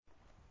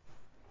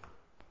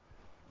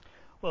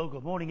Well,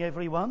 good morning,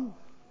 everyone.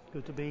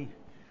 Good to be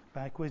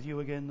back with you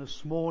again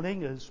this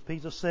morning. As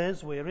Peter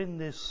says, we're in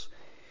this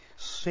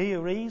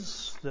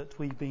series that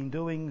we've been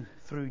doing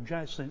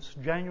since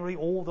January,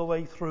 all the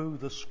way through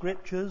the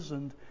Scriptures,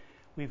 and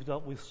we've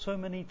dealt with so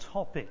many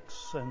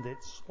topics, and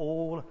it's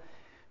all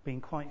been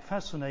quite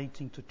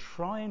fascinating to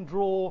try and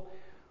draw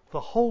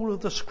the whole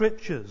of the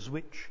Scriptures,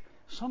 which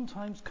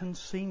sometimes can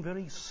seem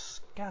very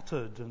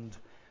scattered, and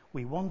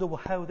we wonder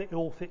how it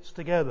all fits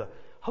together.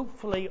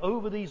 Hopefully,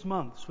 over these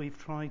months, we've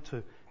tried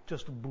to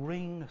just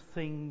bring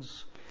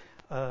things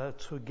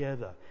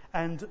together.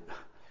 And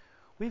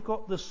we've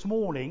got this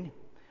morning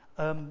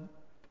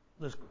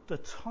the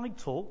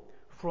title,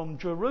 From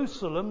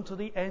Jerusalem to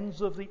the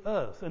Ends of the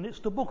Earth. And it's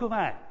the book of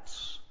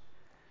Acts.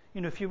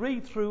 You know, if you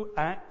read through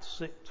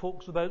Acts, it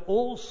talks about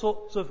all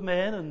sorts of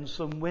men and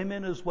some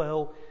women as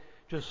well,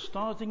 just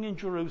starting in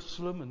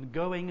Jerusalem and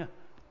going,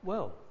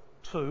 well,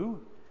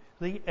 to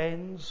the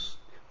ends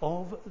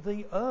of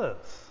the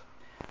earth.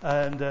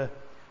 And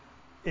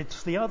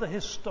it's the other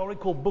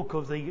historical book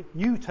of the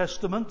New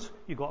Testament.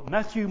 You've got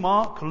Matthew,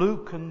 Mark,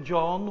 Luke and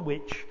John,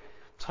 which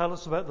tell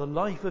us about the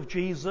life of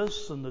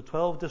Jesus and the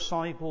 12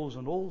 disciples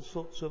and all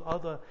sorts of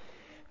other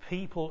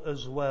people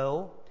as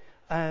well.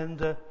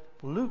 And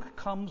Luke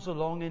comes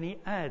along and he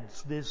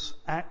adds this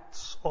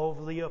Acts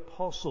of the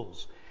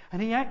Apostles.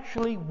 And he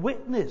actually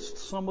witnessed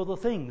some of the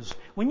things.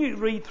 When you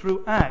read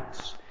through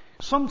Acts,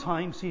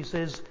 sometimes he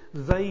says,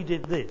 they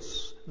did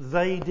this,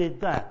 they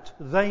did that,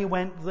 they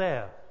went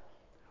there.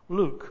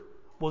 Luke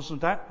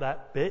wasn't at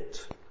that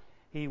bit.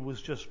 He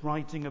was just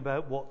writing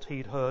about what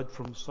he'd heard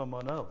from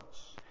someone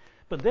else.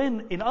 But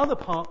then in other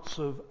parts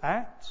of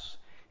Acts,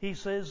 he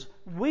says,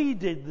 we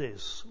did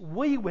this,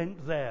 we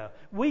went there,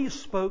 we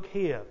spoke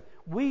here,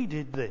 we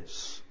did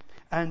this.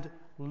 And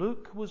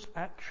Luke was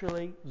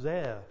actually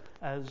there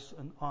as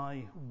an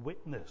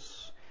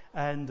eyewitness.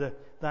 And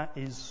that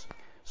is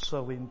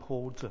so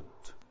important.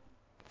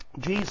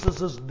 Jesus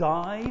has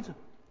died.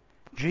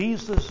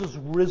 Jesus has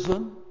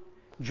risen.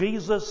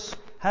 Jesus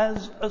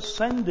has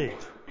ascended.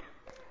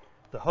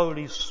 The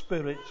Holy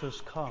Spirit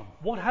has come.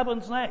 What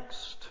happens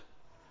next?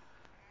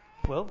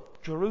 Well,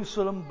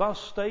 Jerusalem bus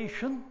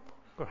station.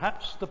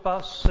 Perhaps the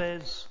bus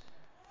says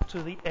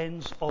to the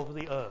ends of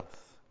the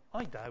earth.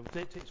 I doubt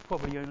it. It's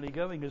probably only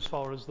going as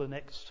far as the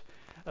next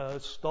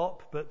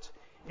stop. But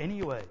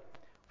anyway,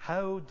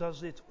 how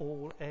does it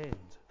all end?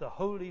 The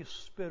Holy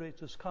Spirit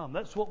has come.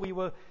 That's what we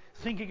were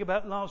thinking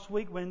about last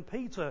week when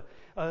Peter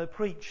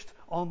preached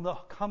on the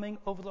coming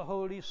of the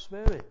Holy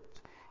Spirit.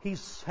 He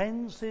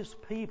sends his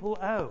people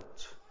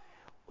out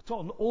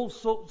on all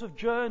sorts of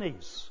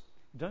journeys.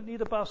 You don't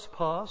need a bus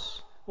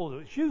pass, although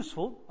it's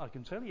useful. I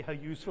can tell you how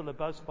useful a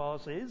bus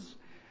pass is.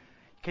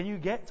 Can you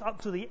get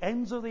up to the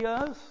ends of the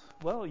earth?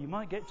 Well, you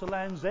might get to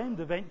Land's End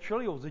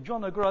eventually, or to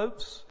John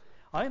O'Groats.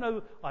 I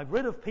know, I've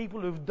read of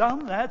people who've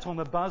done that on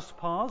a bus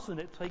pass, and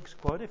it takes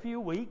quite a few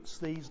weeks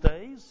these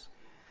days.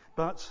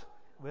 But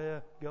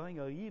we're going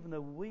even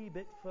a wee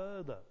bit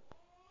further.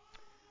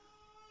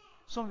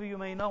 Some of you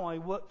may know I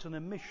worked in a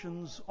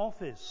missions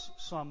office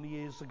some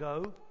years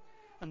ago,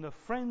 and a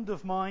friend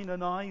of mine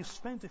and I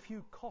spent a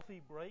few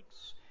coffee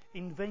breaks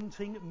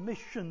inventing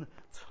mission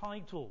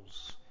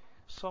titles.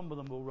 Some of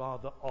them were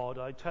rather odd,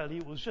 I tell you.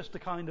 It was just the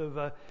kind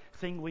of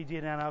thing we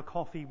did in our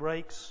coffee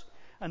breaks.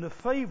 And the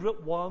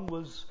favourite one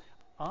was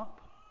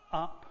Up,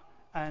 Up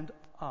and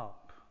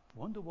Up.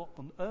 Wonder what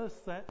on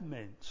earth that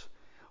meant.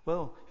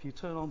 Well, if you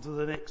turn on to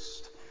the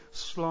next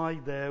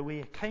slide there,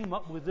 we came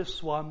up with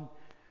this one.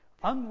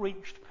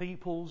 Unreached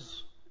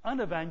peoples,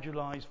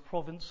 unevangelized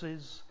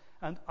provinces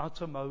and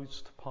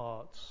uttermost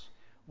parts.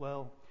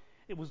 Well,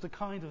 it was the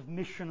kind of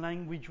mission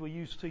language we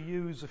used to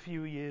use a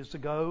few years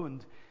ago,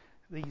 and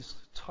these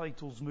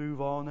titles move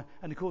on.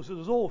 And of course it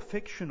was all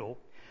fictional,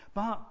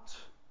 but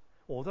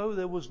although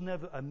there was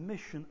never a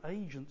mission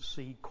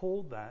agency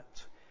called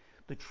that,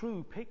 the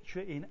true picture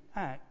in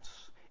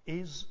Acts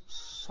is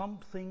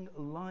something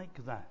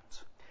like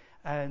that.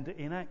 And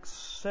in Acts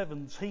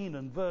 17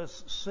 and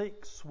verse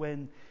 6,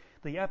 when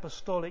the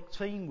apostolic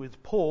team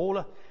with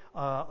Paul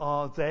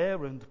are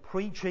there and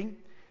preaching,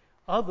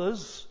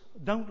 others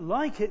don't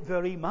like it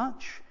very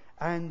much,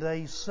 and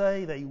they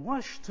say they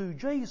rush to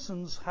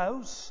Jason's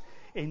house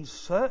in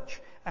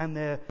search, and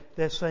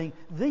they're saying,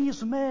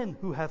 these men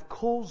who have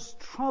caused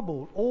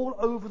trouble all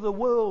over the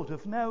world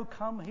have now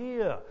come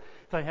here.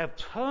 They have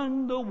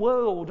turned the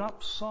world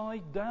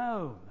upside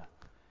down.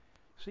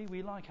 See,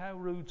 we like our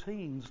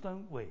routines,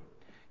 don't we?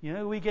 You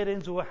know, we get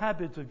into a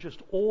habit of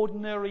just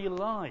ordinary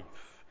life.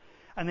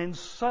 And then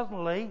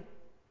suddenly,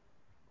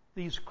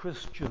 these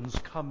Christians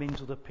come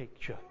into the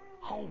picture.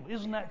 Oh,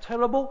 isn't that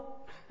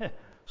terrible?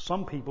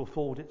 Some people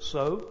thought it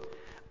so.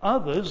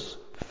 Others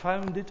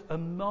found it a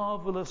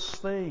marvellous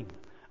thing.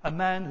 A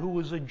man who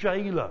was a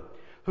jailer,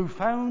 who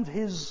found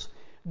his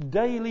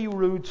daily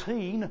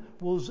routine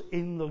was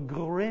in the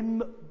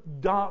grim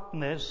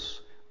darkness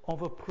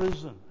of a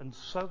prison. And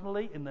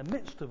suddenly, in the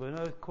midst of an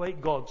earthquake,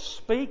 God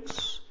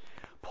speaks.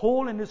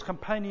 Paul and his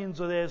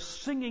companions are there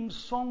singing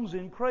songs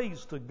in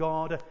praise to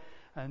God,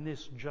 and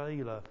this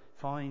jailer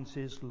finds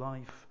his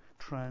life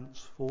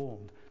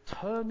transformed,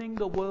 turning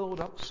the world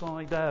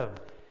upside down.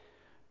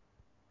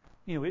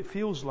 You know, it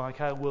feels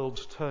like our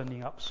world's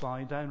turning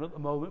upside down at the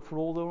moment for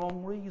all the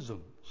wrong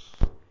reasons.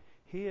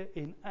 Here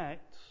in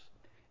Acts,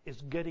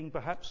 it's getting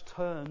perhaps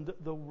turned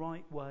the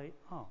right way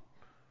up.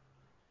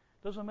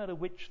 Doesn't matter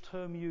which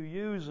term you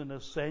use in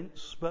a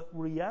sense, but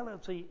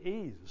reality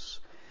is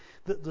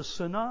that the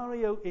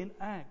scenario in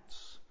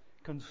Acts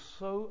can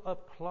so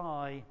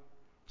apply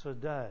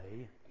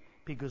today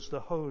because the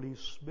Holy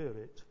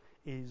Spirit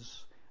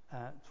is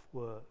at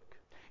work.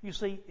 You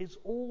see, it's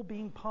all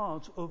been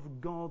part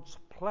of God's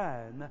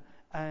plan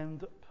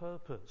and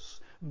purpose.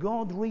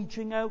 God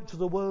reaching out to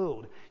the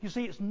world. You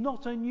see, it's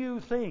not a new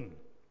thing.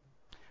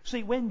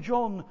 See, when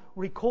John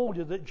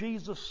recorded that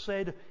Jesus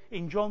said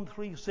in John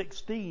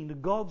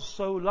 3:16, God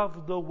so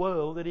loved the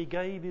world that he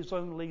gave his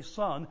only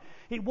son,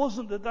 it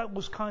wasn't that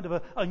was kind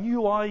of a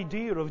new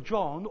idea of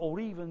John or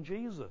even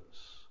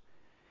Jesus.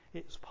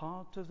 It's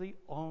part of the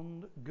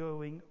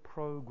ongoing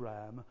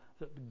program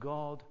that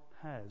God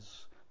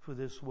has for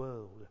this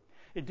world.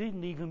 It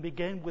didn't even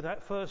begin with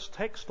that first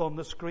text on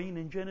the screen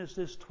in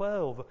Genesis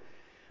 12,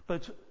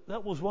 but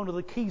that was one of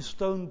the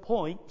keystone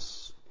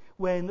points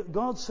when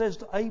God says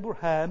to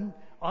Abraham,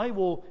 I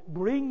will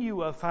bring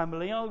you a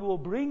family, I will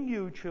bring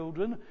you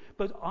children,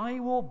 but I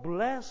will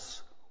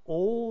bless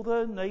all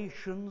the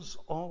nations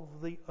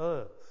of the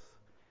earth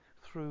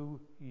through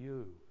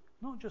you.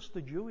 Not just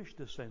the Jewish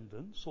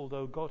descendants,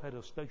 although God had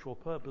a special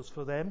purpose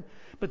for them,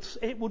 but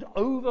it would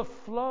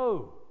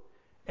overflow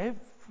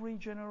every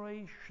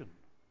generation,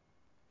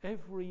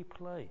 every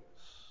place.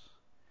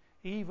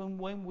 Even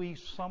when we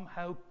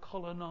somehow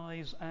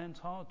colonize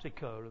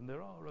Antarctica, and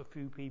there are a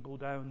few people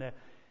down there,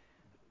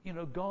 you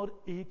know, God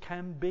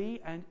can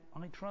be, and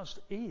I trust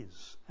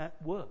is,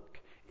 at work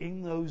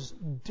in those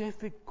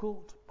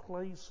difficult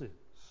places.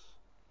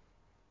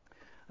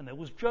 And there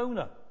was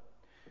Jonah,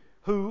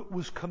 who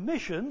was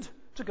commissioned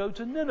to go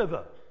to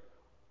Nineveh.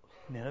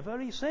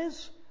 Nineveh, he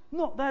says,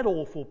 not that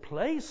awful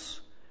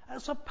place.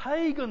 That's a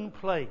pagan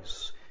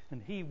place.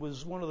 And he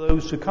was one of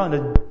those who kind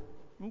of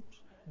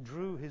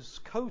drew his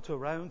coat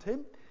around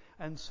him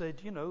and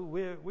said, you know,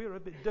 we're a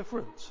bit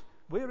different.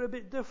 We're a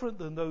bit different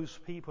than those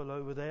people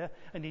over there.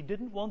 And he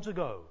didn't want to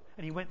go.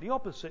 And he went the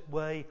opposite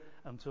way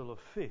until a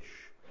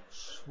fish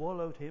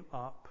swallowed him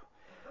up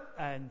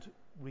and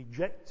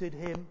rejected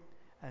him.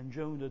 And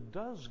Jonah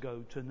does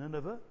go to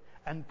Nineveh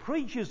and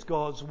preaches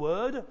God's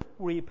word,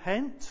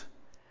 repent,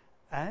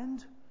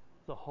 and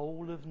the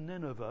whole of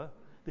Nineveh,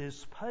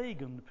 this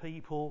pagan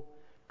people,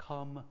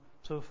 come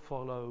to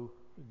follow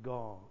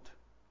God.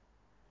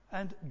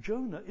 And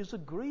Jonah is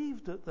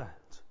aggrieved at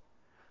that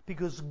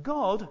because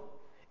God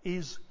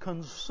is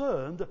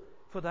concerned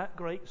for that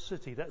great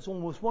city. That's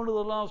almost one of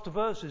the last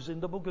verses in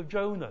the book of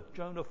Jonah,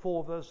 Jonah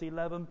 4 verse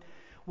 11,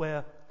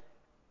 where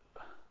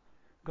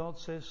God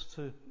says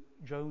to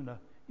Jonah,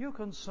 you're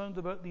concerned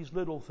about these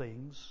little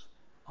things.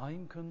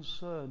 I'm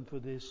concerned for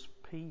this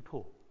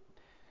people.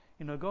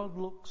 You know, God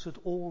looks at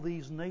all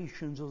these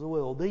nations of the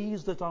world,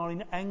 these that are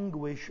in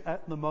anguish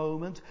at the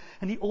moment,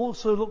 and he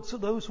also looks at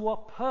those who are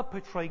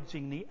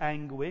perpetrating the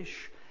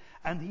anguish,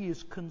 and he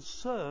is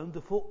concerned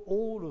for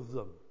all of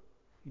them.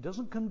 He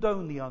doesn't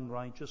condone the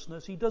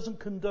unrighteousness, he doesn't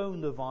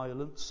condone the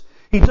violence,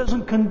 he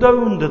doesn't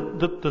condone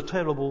the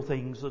terrible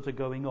things that are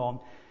going on,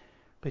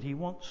 but he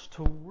wants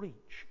to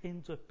reach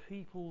into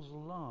people's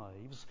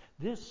lives.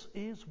 This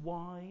is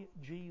why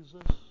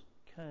Jesus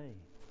came.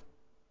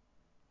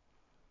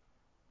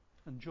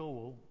 And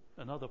Joel,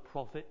 another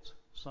prophet,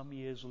 some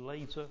years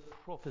later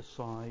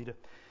prophesied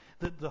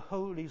that the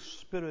Holy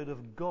Spirit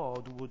of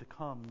God would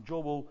come.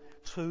 Joel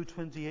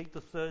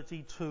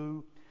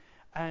 2:28-32.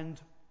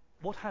 And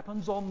what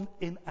happens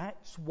in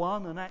Acts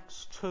 1 and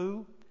Acts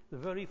 2, the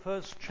very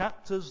first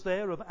chapters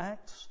there of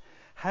Acts?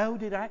 How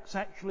did Acts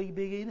actually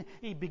begin?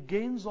 It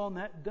begins on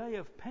that day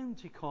of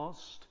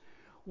Pentecost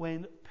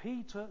when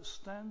Peter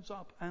stands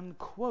up and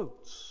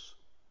quotes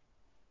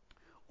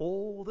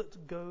all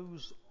that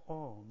goes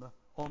on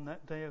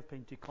that day of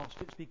Pentecost.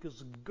 It's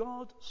because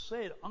God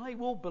said, I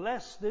will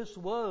bless this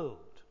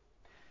world.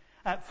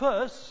 At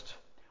first,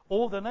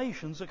 all the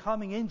nations are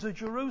coming into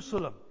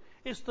Jerusalem.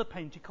 It's the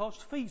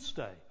Pentecost feast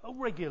day, a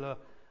regular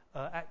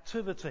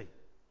activity,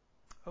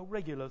 a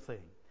regular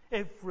thing,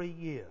 every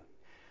year.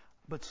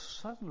 But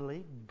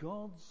suddenly,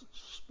 God's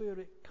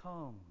Spirit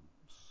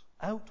comes,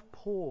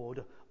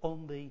 outpoured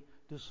on the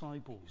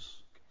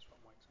disciples.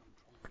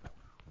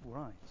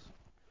 Right.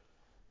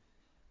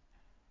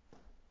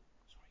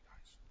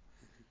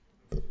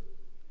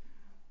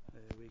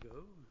 There we go.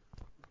 Let's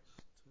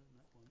turn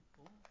that one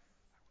off.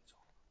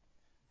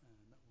 And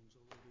that one's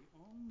already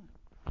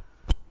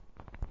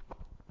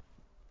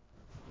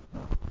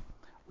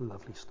on.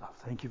 Lovely stuff.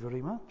 Thank you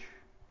very much.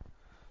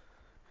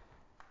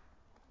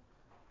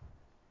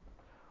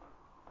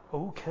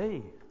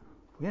 Okay.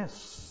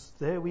 Yes,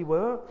 there we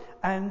were.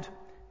 And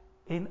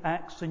in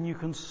Acts, and you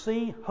can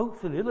see,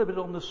 hopefully, a little bit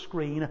on the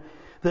screen,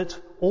 that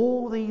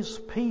all these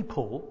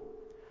people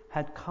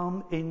had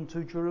come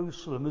into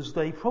Jerusalem, as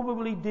they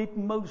probably did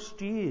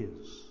most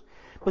years.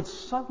 But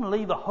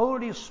suddenly the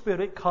Holy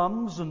Spirit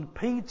comes, and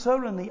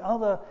Peter and the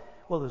other,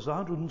 well, there's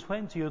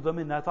 120 of them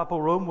in that upper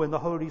room when the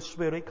Holy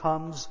Spirit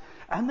comes,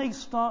 and they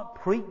start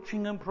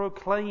preaching and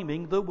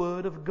proclaiming the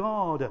Word of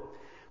God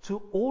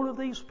to all of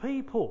these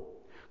people.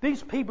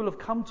 These people have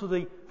come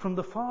from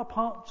the far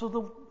parts of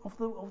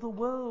the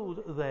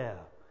world there,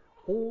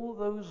 all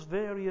those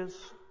various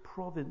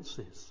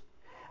provinces.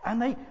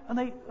 And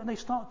they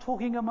start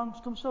talking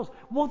amongst themselves.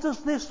 What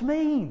does this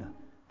mean?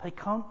 They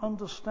can't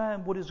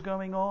understand what is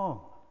going on.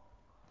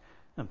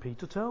 And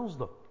Peter tells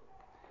them.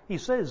 He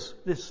says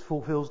this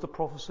fulfills the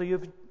prophecy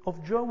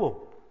of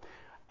Joel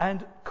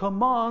and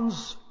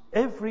commands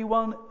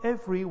everyone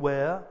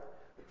everywhere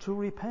to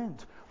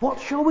repent. What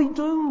shall we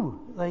do?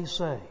 They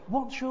say.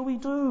 What shall we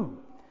do?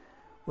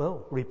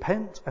 Well,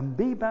 repent and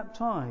be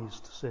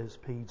baptized, says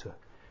Peter.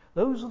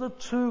 Those are the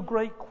two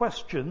great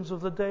questions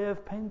of the day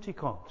of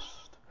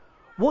Pentecost.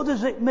 What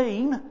does it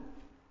mean?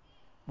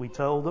 We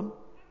tell them.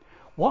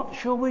 What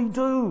shall we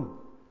do?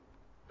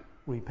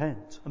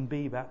 Repent and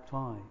be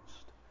baptized.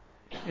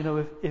 You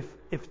know,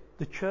 if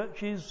the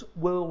churches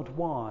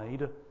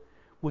worldwide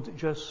would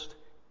just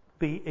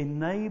be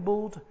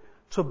enabled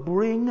to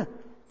bring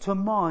to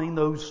mind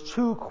those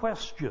two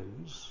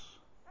questions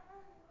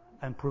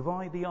and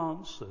provide the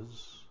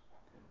answers,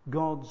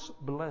 God's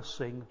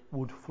blessing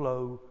would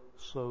flow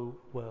so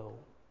well.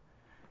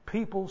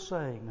 People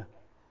saying,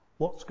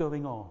 what's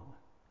going on?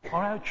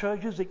 Are our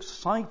churches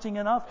exciting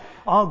enough?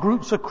 Are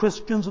groups of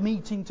Christians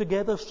meeting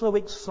together so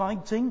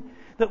exciting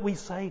that we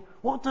say,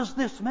 what does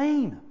this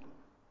mean?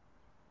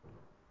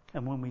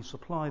 And when we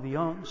supply the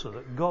answer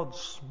that God's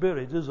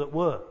Spirit is at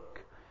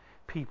work,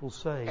 people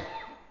say,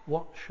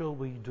 what shall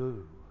we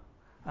do?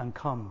 And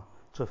come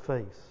to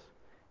faith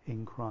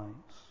in Christ.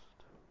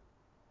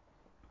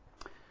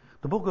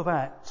 The book of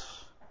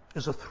Acts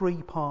is a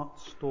 3-part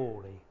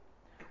story.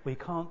 We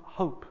can't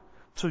hope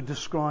to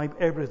describe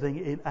everything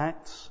in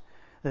Acts.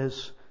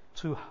 There's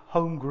 2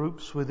 home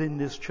groups within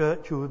this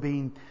church who have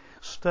been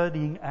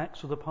studying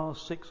Acts for the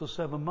past 6 or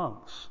 7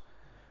 months.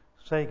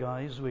 Say,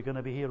 guys, we're going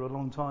to be here a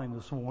long time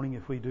this morning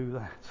if we do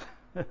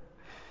that.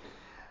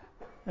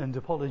 And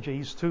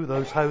apologies to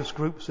those house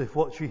groups if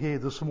what you hear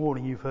this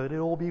morning you've heard it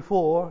all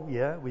before.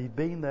 Yeah, we've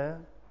been there.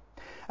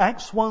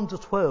 Acts 1 to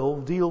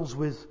 12 deals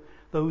with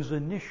those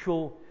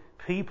initial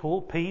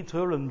people,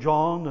 Peter and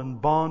John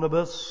and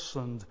Barnabas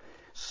and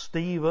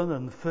Stephen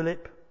and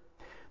Philip.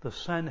 The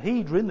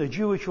Sanhedrin, the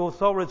Jewish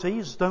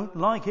authorities, don't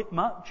like it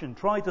much and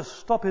try to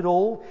stop it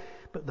all,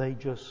 but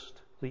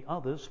the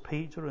others,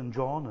 Peter and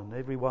John and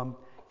everyone,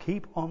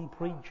 keep on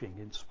preaching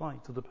in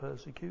spite of the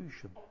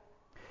persecution.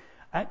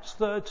 Acts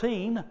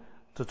 13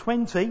 to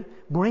 20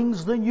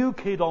 brings the new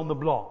kid on the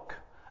block,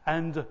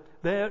 and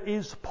there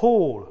is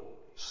Paul,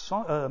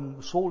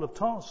 Saul of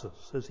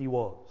Tarsus as he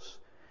was,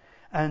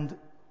 and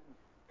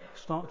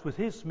starts with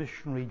his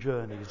missionary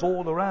journeys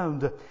all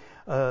around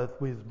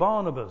with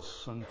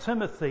Barnabas and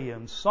Timothy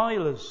and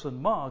Silas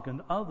and Mark and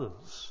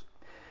others.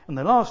 And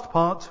the last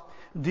part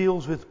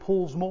deals with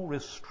Paul's more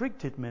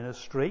restricted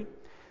ministry,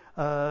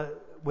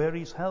 where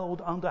he's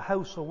held under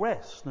house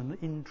arrest and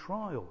in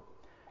trial.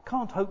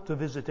 Can't hope to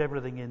visit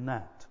everything in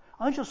that.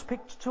 I just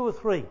picked 2 or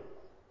 3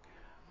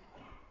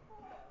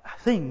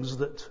 things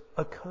that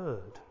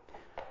occurred.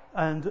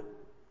 And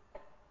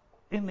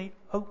in the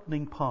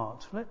opening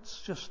part,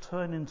 let's just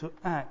turn into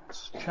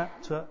Acts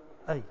chapter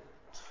 8.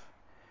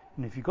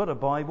 And if you've got a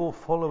Bible,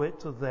 follow it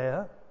to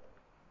there.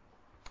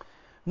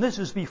 And this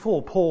is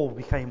before Paul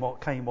came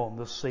on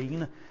the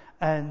scene.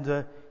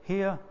 And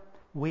here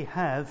we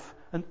have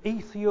an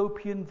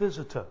Ethiopian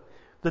visitor.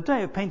 The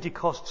day of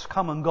Pentecost's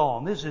come and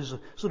gone. This is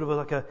sort of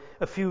like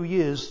a few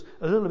years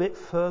a little bit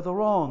further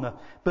on.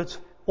 But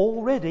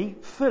already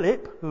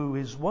Philip, who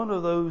is one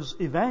of those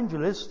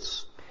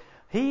evangelists,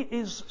 he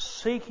is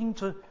seeking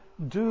to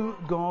do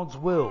God's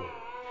will.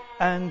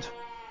 And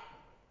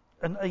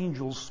an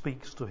angel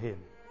speaks to him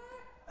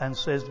and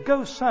says,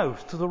 go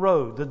south to the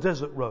road, the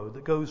desert road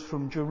that goes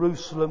from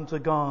Jerusalem to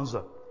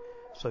Gaza.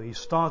 So he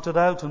started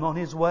out, and on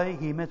his way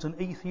he met an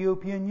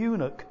Ethiopian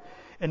eunuch,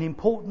 an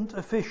important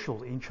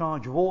official in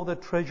charge of all the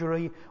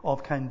treasury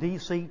of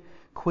Candace,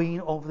 queen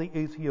of the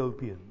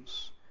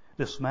Ethiopians.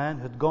 This man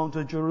had gone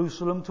to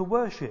Jerusalem to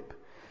worship,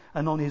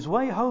 and on his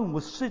way home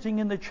was sitting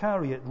in the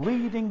chariot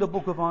reading the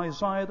book of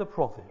Isaiah the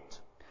prophet.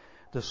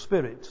 The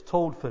Spirit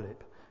told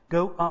Philip,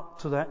 go up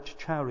to that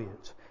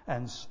chariot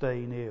and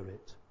stay near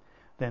it.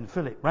 Then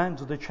Philip ran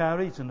to the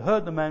chariot and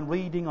heard the man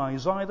reading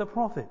Isaiah the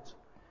prophet.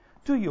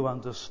 Do you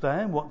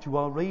understand what you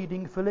are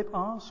reading? Philip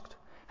asked.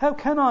 How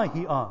can I,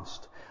 he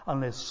asked,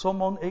 unless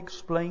someone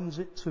explains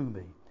it to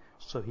me?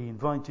 So he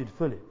invited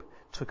Philip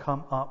to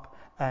come up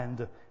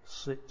and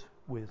sit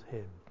with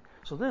him.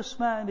 So this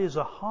man is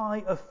a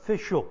high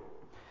official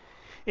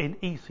in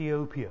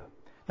Ethiopia.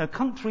 Now,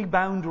 country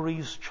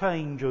boundaries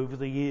change over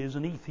the years,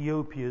 and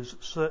Ethiopia's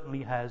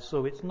certainly has,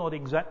 so it's not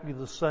exactly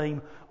the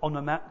same on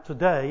a map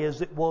today as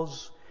it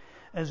was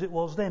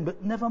then.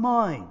 But never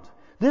mind.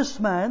 This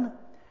man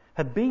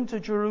had been to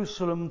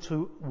Jerusalem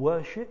to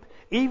worship,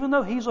 even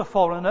though he's a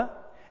foreigner,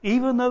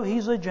 even though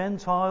he's a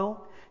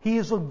Gentile, he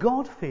is a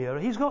God-fearer.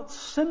 He's got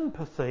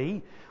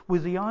sympathy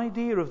with the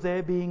idea of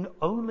there being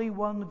only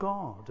one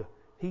God.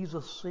 He's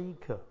a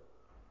seeker.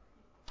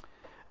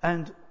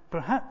 And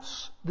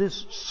perhaps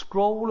this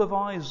scroll of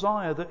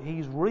Isaiah that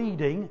he's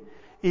reading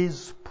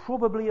is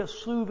probably a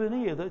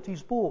souvenir that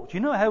he's bought.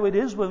 You know how it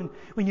is when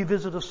you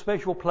visit a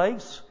special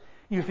place?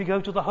 If you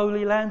go to the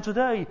Holy Land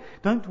today,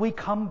 don't we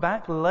come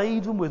back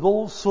laden with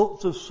all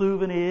sorts of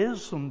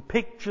souvenirs and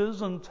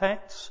pictures and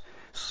texts,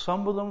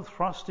 some of them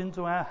thrust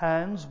into our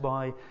hands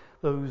by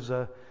those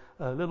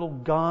little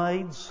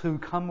guides who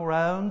come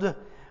around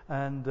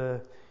and,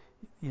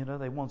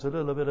 they want a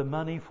little bit of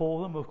money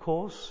for them, of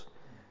course.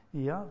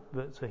 Yeah,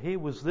 but here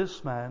was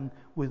this man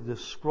with the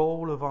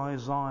scroll of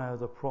Isaiah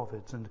the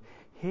prophet, and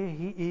here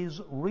he is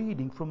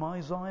reading from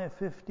Isaiah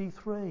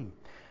 53,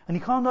 and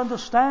he can't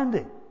understand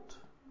it.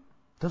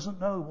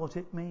 Doesn't know what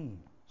it means.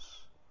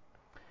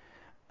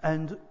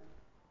 And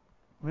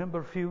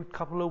remember a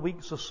couple of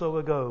weeks or so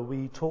ago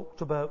we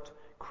talked about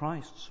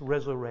Christ's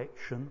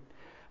resurrection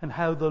and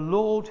how the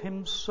Lord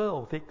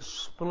himself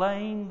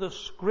explained the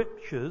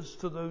scriptures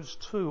to those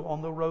two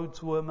on the road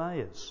to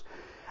Emmaus.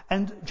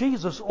 And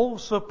Jesus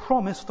also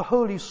promised the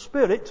Holy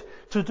Spirit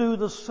to do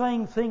the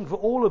same thing for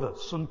all of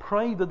us and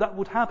pray that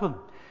would happen.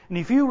 And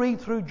if you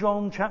read through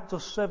John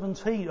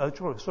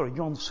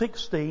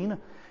 16,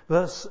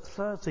 verse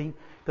 13,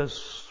 the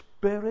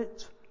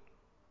Spirit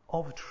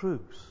of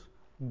truth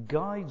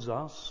guides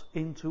us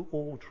into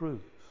all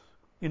truth.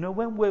 You know,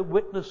 when we're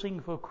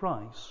witnessing for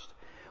Christ,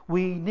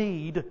 we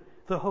need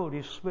the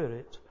Holy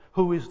Spirit,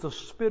 who is the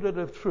Spirit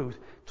of truth,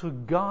 to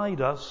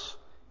guide us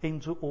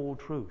into all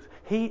truth.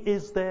 He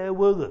is there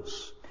with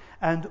us.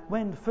 And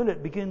when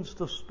Philip begins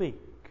to speak,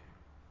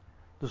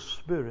 the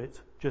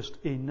Spirit just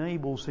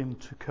enables him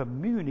to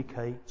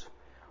communicate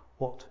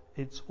what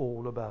it's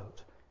all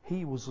about.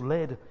 He was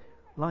led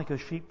like a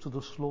sheep to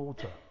the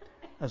slaughter.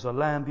 As a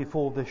lamb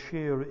before the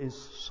shearer is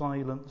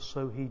silent,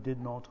 so he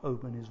did not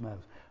open his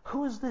mouth.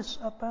 Who is this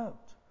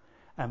about?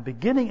 And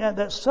beginning at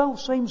that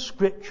self-same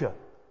scripture,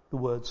 the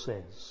word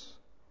says,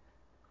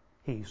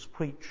 he's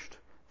preached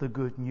the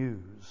good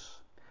news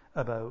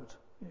about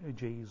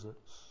Jesus.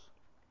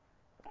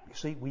 You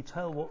see, we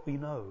tell what we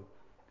know.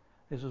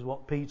 This is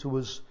what Peter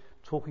was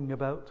talking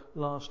about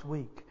last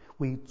week.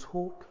 We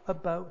talk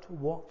about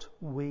what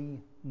we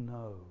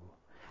know.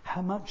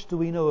 How much do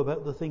we know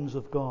about the things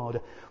of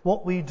God?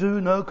 What we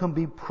do know can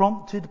be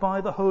prompted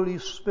by the Holy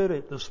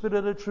Spirit, the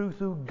Spirit of truth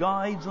who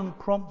guides and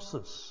prompts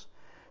us,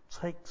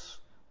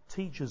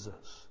 teaches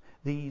us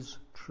these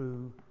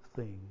true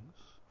things.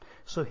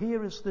 So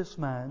here is this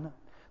man,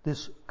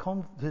 this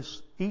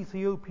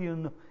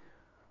Ethiopian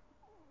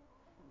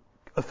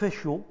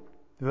official,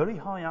 very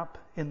high up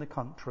in the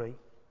country,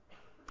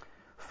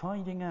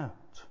 finding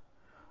out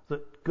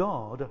that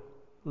God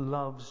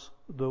loves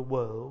the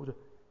world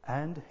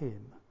and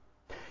him.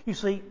 You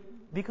see,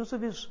 because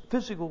of his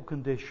physical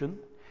condition,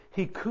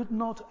 he could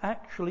not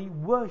actually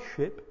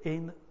worship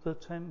in the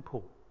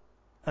temple.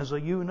 As a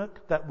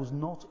eunuch, that was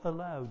not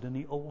allowed in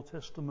the Old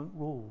Testament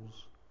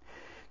rules.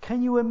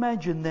 Can you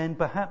imagine then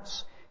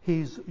perhaps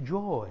his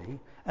joy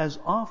as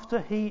after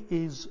he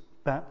is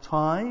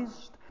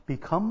baptized,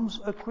 becomes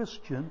a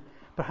Christian,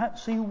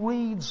 perhaps he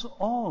reads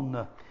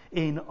on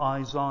in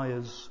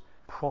Isaiah's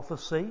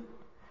prophecy,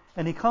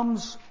 and he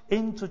comes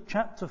into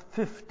chapter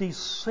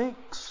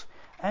 56,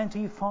 and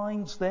he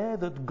finds there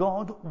that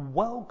God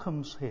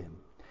welcomes him.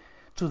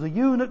 To the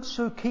eunuchs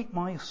who keep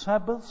my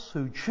Sabbaths,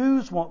 who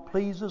choose what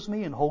pleases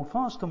me and hold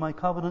fast to my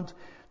covenant,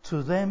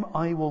 to them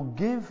I will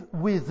give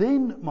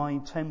within my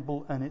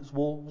temple and its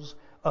walls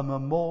a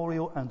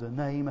memorial and a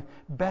name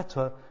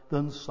better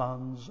than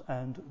sons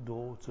and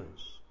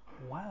daughters.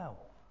 Wow.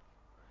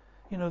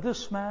 You know,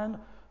 this man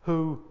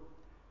who,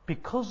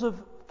 because of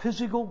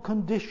physical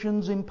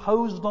conditions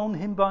imposed on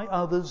him by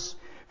others,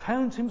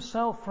 found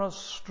himself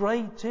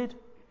frustrated,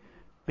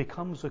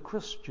 becomes a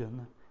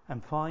Christian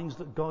and finds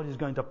that God is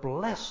going to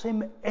bless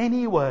him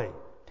anyway.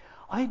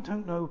 I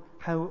don't know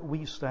how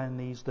we stand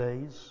these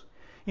days.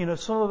 You know,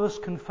 some of us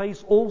can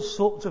face all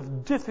sorts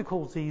of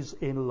difficulties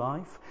in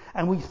life,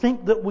 and we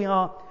think that we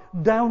are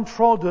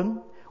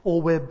downtrodden,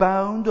 or we're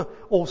bound,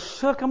 or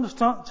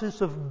circumstances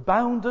have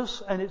bound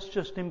us, and it's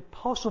just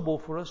impossible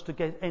for us to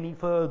get any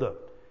further.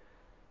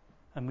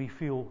 And we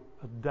feel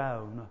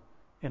down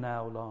in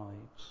our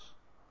lives.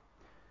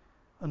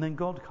 And then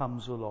God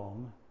comes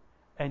along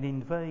and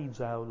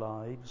invades our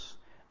lives,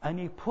 and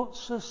he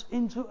puts us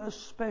into a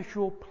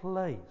special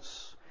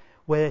place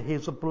where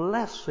his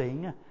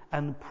blessing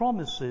and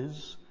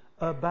promises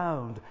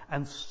abound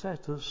and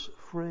set us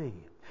free.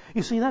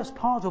 You see, that's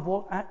part of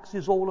what Acts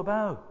is all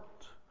about.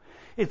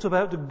 It's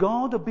about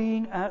God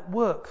being at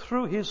work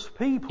through his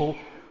people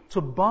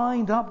to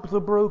bind up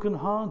the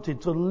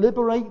brokenhearted, to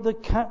liberate the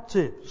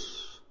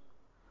captives.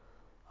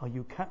 Are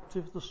you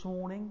captive this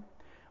morning?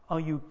 Are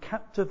you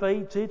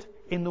captivated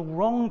in the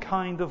wrong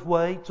kind of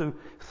way to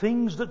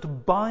things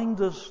that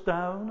bind us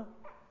down?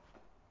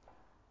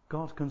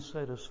 God can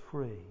set us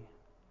free.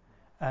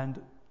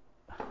 And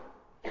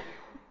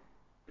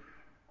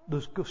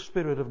the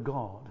Spirit of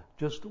God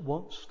just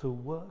wants to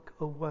work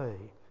away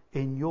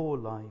in your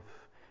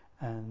life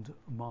and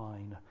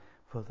mine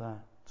for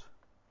that.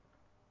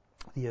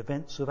 The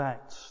events of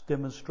Acts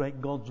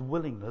demonstrate God's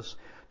willingness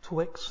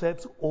to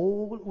accept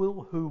all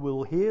who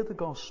will hear the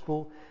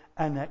gospel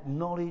and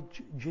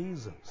acknowledge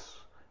Jesus,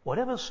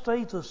 whatever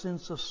status in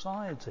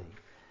society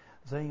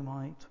they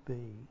might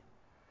be.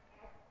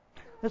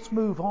 Let's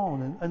move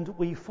on, and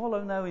we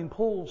follow now in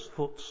Paul's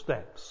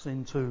footsteps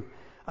into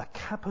a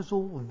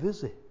capital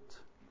visit.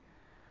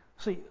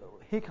 See,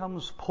 here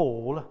comes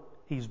Paul.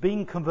 He's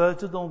being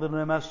converted on the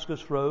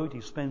Damascus Road.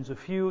 He spends a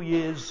few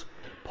years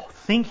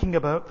thinking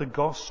about the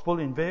gospel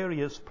in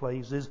various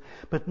places.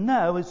 But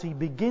now, as he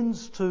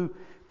begins to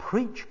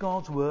preach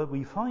God's word,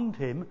 we find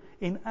him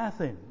in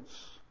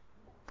Athens.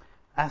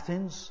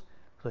 Athens,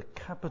 the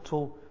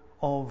capital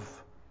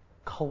of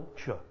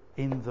culture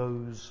in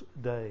those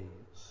days.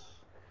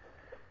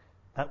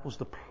 That was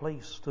the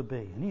place to be.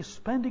 And he's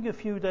spending a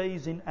few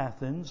days in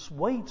Athens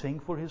waiting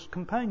for his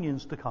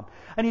companions to come.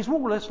 And he's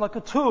more or less like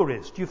a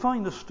tourist. You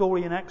find the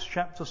story in Acts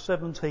chapter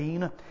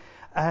 17.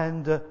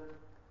 And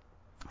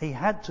he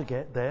had to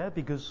get there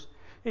because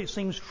it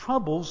seems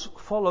troubles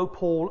follow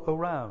Paul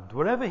around.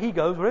 Wherever he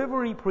goes,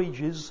 wherever he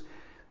preaches,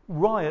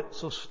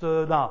 riots are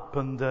stirred up.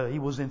 And he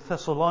was in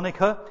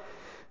Thessalonica,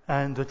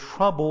 and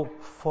trouble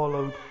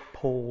followed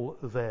Paul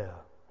there.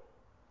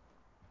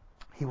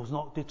 He was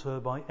not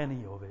deterred by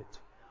any of it.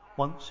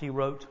 Once he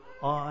wrote,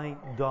 "I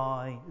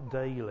die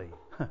daily."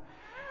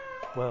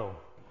 Well,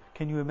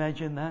 can you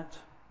imagine that?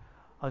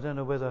 I don't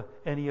know whether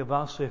any of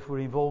us, if we're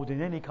involved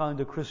in any kind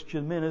of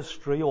Christian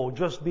ministry or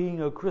just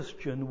being a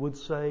Christian, would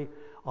say,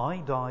 "I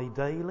die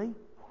daily?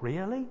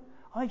 Really?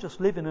 I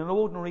just live in an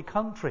ordinary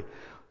country."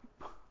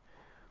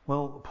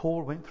 Well,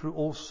 Paul went through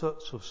all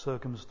sorts of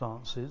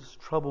circumstances.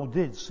 Trouble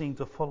did seem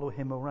to follow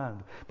him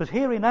around. But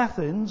here in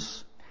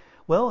Athens,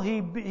 well,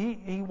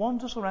 he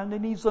wanders around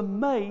and he's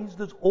amazed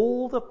at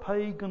all the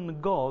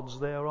pagan gods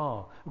there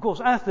are. Of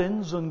course,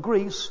 Athens and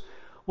Greece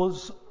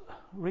was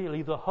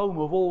really the home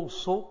of all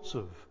sorts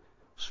of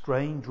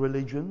strange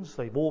religions.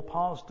 They've all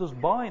passed us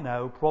by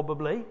now,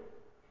 probably.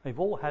 They've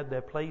all had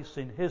their place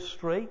in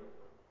history.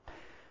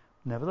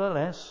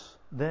 Nevertheless,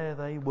 there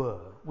they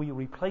were. We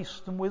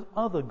replace them with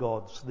other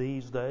gods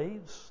these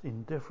days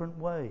in different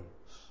ways.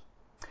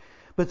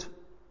 But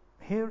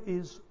here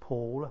is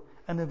Paul,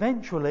 and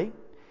eventually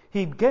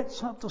he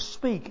gets up to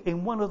speak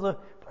in one of the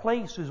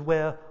places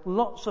where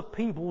lots of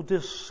people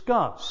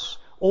discuss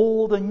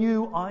all the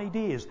new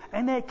ideas.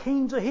 And they're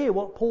keen to hear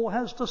what Paul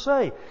has to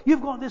say.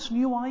 You've got this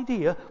new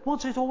idea.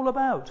 What's it all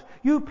about?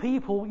 You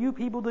people,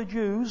 the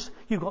Jews,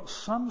 you've got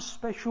some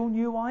special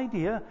new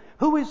idea.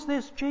 Who is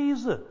this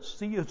Jesus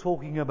that you're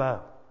talking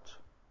about?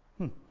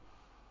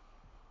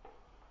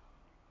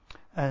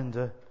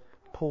 And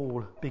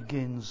Paul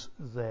begins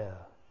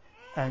there.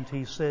 And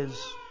he says,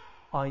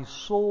 "I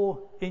saw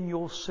in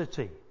your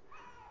city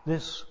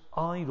this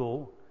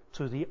idol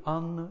to the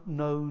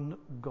unknown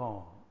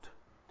God."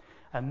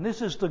 And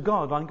this is the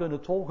God I'm going to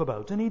talk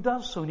about. And he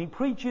does so. And he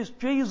preaches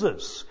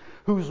Jesus,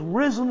 who's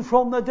risen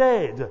from the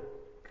dead.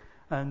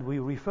 And we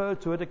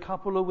referred to it a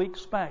couple of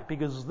weeks back,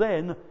 because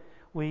then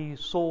we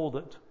saw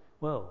that,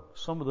 well,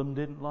 some of them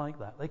didn't like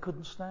that. They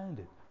couldn't stand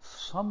it.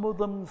 Some of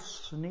them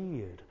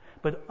sneered.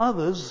 But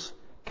others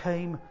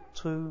came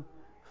to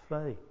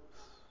faith.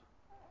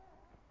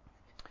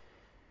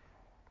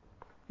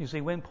 You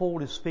see, when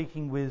Paul is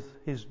speaking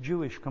with his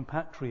Jewish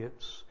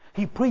compatriots,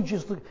 he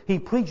preaches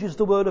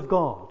the word of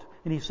God.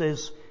 And he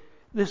says,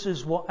 this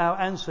is what our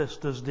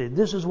ancestors did.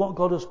 This is what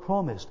God has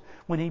promised.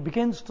 When he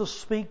begins to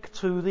speak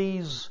to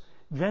these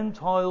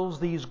Gentiles,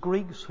 these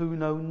Greeks who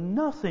know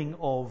nothing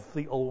of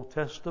the Old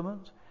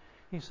Testament,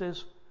 he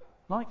says,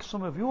 like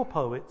some of your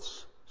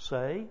poets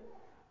say,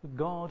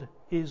 God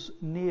is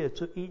near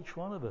to each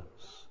one of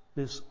us.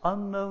 This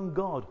unknown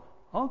God,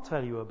 I'll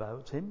tell you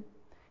about him.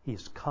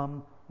 He's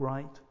come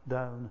right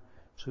down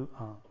to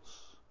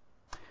us.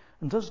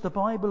 And does the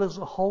Bible as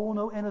a whole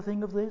know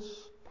anything of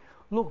this?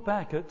 Look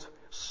back at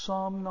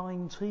Psalm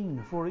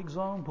 19, for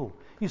example.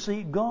 You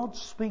see, God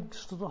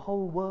speaks to the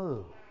whole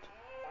world.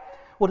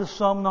 What does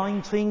Psalm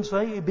 19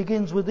 say? It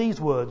begins with these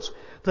words: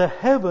 "The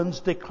heavens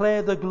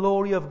declare the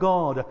glory of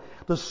God.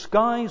 The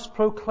skies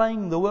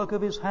proclaim the work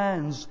of his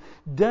hands.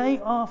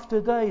 Day after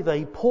day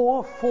they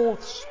pour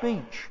forth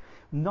speech.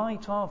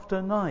 Night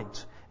after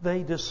night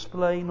they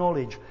display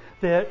knowledge.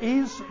 There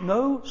is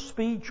no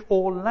speech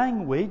or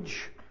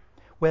language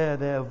where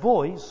their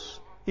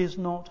voice is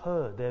not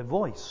heard." Their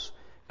voice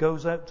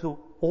goes out to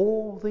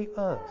all the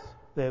earth,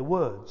 their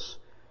words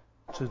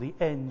to the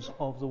ends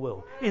of the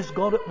world. Is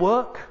God at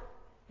work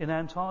in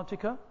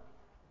Antarctica?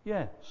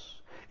 Yes.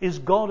 Is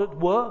God at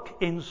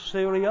work in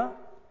Syria?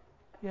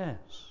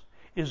 Yes.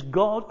 Is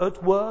God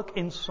at work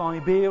in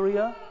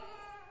Siberia?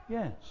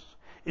 Yes.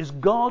 Is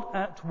God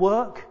at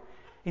work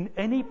in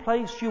any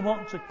place you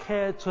want to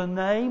care to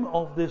name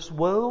of this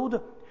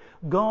world?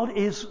 God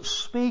is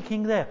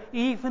speaking there,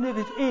 even if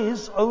it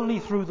is only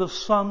through the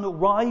sun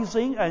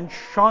rising and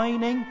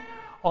shining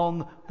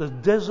on the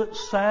desert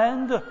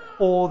sand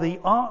or the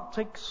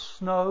Arctic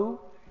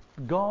snow,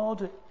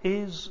 God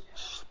is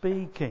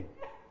speaking.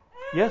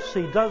 Yes,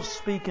 He does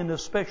speak in a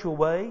special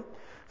way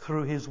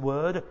through His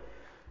word.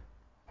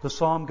 The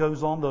psalm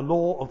goes on, the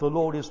law of the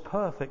Lord is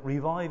perfect,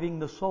 reviving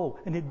the soul.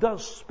 And it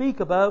does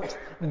speak about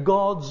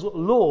God's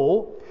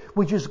law,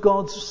 which is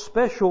God's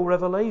special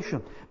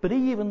revelation. But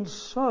even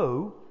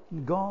so,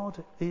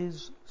 God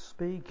is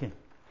speaking.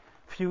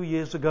 A few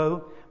years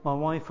ago, my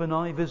wife and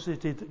I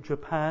visited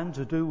Japan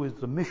to do with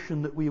the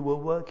mission that we were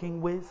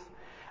working with.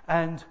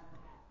 And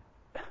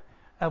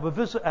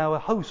our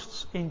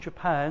hosts in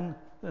Japan,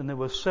 and there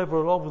were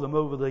several of them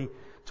over the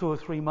 2 or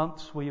 3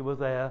 months we were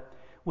there,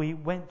 we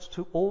went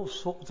to all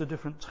sorts of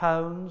different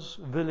towns,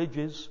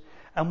 villages,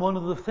 and one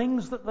of the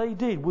things that they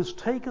did was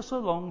take us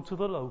along to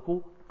the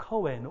local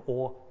koen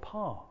or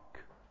park.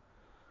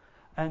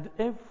 And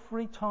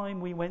every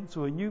time we went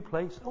to a new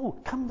place,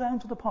 come down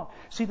to the park.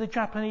 See, the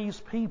Japanese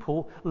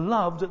people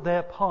loved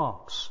their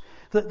parks,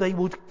 that they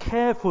would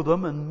care for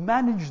them and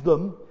manage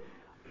them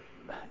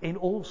in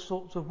all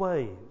sorts of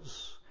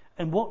ways.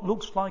 And what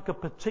looks like a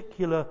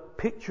particular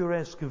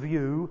picturesque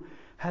view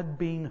had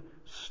been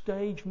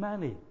stage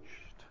managed.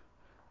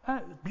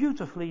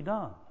 Beautifully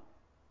done.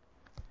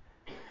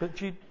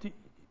 But you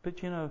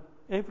know,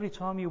 every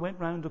time you went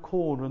round a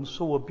corner and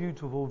saw a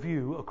beautiful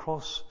view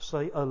across,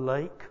 say, a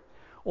lake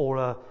or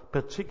a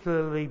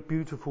particularly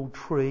beautiful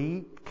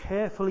tree,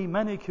 carefully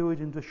manicured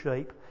into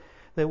shape,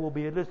 there will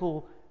be a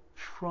little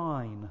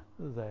shrine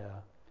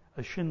there,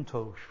 a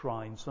Shinto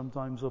shrine,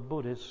 sometimes a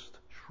Buddhist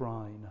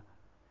shrine.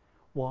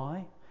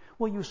 Why?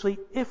 Well, you see,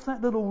 if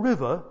that little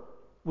river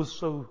was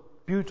so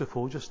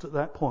beautiful just at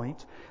that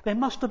point, there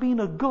must have been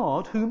a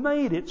God who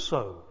made it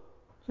so.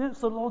 See, that's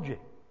the logic.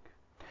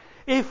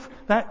 If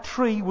that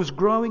tree was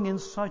growing in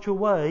such a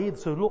way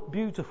to look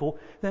beautiful,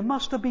 there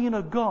must have been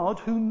a God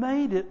who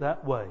made it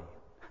that way.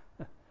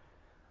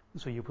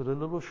 So you put a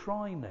little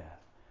shrine there,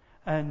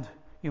 and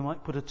you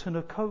might put a tin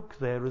of Coke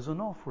there as an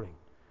offering.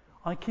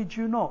 I kid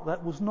you not,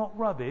 that was not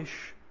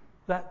rubbish.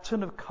 That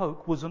tin of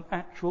Coke was an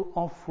actual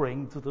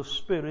offering to the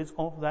spirit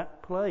of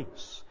that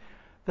place.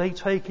 They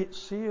take it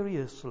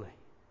seriously.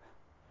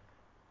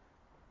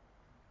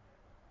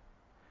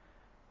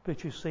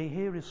 But you see,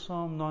 here is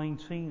Psalm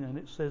 19, and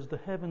it says,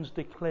 the heavens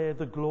declare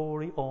the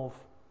glory of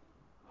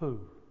who?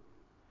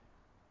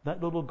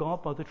 That little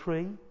God by the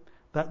tree?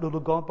 That little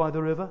God by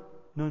the river?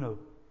 No.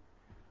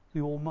 The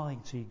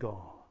Almighty God.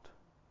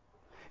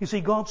 You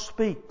see, God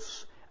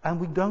speaks, and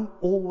we don't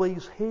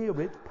always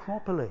hear it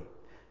properly.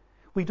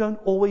 We don't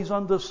always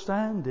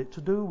understand it,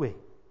 do we?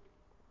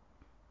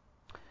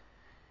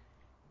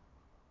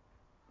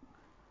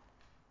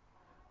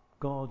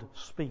 God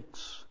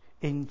speaks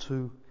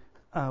into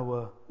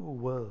our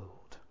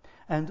world.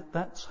 And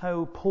that's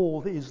how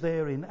Paul is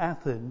there in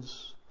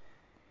Athens.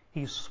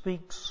 He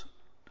speaks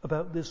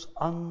about this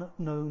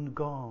unknown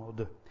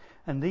God.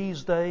 And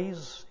these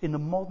days, in a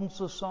modern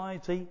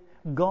society,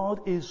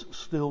 God is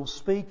still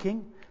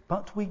speaking,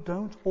 but we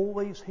don't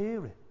always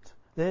hear it.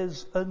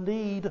 There's a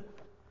need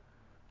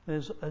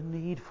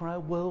for our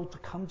world to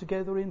come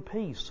together in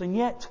peace. And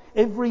yet,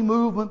 every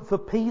movement for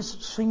peace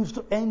seems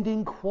to end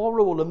in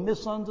quarrel and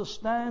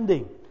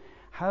misunderstanding.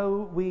 How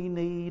we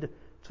need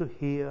to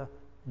hear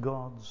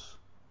God's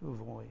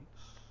voice.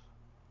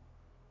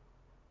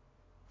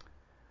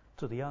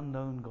 To the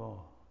unknown God.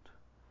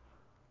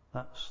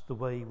 That's the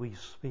way we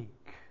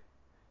speak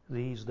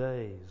these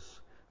days.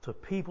 To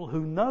people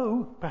who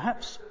know,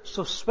 perhaps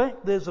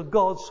suspect there's a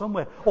God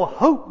somewhere, or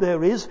hope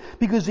there is,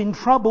 because in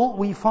trouble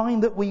we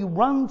find that we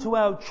run to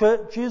our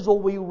churches or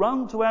we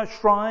run to our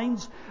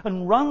shrines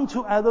and run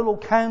to our little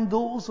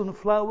candles and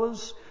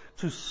flowers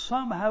to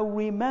somehow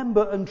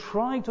remember and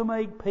try to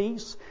make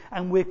peace,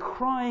 and we're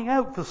crying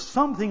out for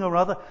something or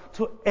other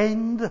to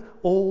end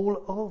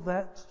all of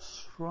that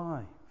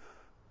strife.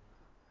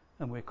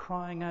 And we're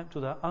crying out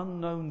to that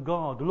unknown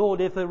God, Lord,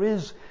 if there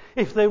is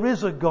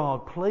a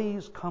God,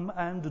 please come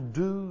and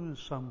do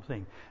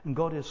something. And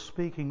God is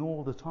speaking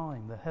all the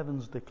time. The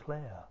heavens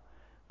declare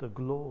the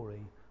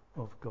glory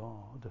of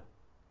God.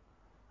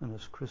 And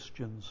as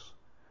Christians,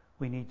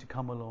 we need to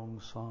come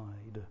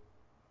alongside.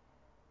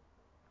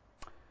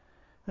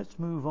 Let's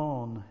move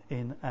on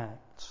in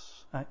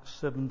Acts. Acts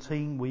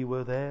 17, we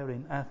were there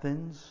in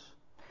Athens.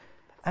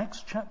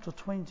 Acts chapter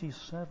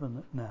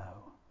 27 now.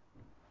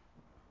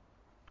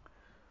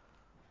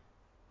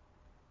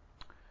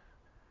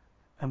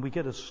 And we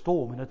get a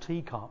storm in a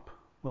teacup.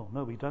 Well,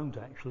 no, we don't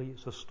actually.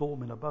 It's a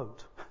storm in a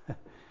boat.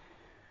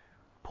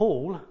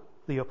 Paul,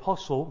 the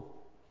apostle,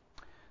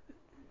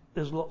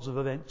 there's lots of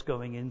events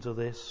going into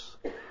this.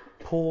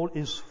 Paul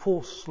is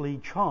falsely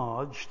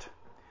charged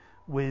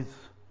with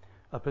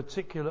a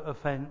particular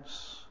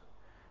offence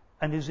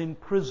and is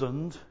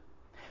imprisoned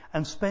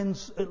and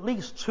spends at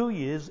least 2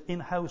 years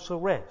in house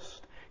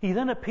arrest. He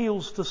then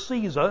appeals to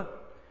Caesar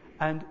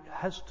and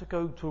has to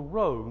go to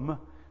Rome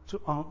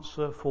to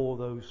answer for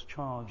those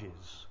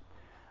charges.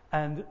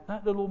 And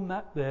that little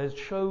map there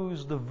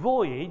shows the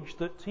voyage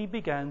that he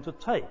began to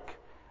take.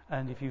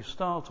 And if you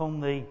start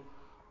on the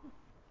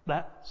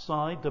that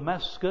side,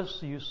 Damascus,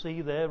 you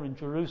see there in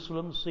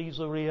Jerusalem,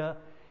 Caesarea.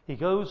 He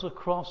goes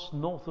across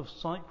north of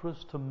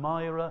Cyprus to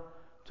Myra,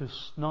 to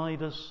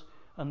Cnidus,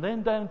 and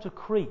then down to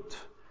Crete.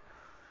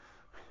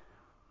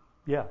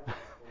 Yeah,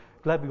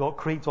 glad we got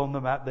Crete on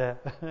the map there.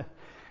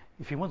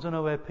 If you want to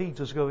know where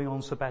Peter's going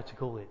on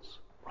sabbatical, it's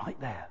right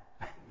there,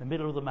 in the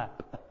middle of the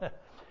map.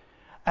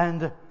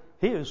 And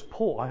here's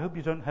Paul. I hope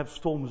you don't have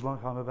storms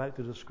like I'm about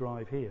to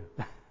describe here.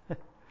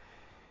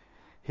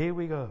 Here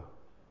we go.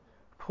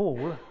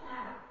 Paul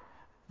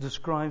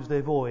describes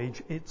their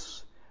voyage.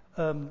 It's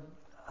a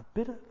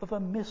bit of a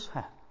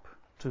mishap,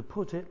 to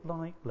put it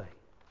lightly.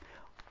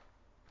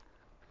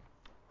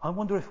 I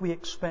wonder if we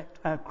expect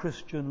our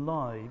Christian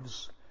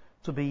lives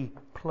to be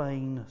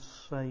plain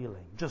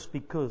sailing, just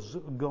because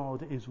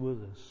God is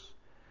with us.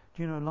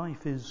 Do you know,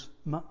 life is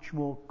much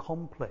more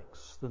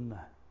complex than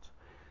that.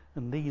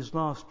 And these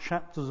last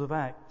chapters of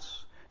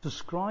Acts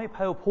describe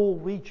how Paul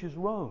reaches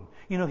Rome.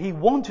 You know, he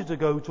wanted to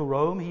go to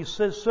Rome. He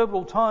says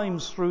several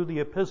times through the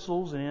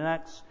epistles and in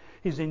Acts,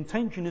 his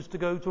intention is to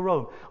go to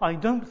Rome. I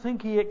don't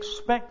think he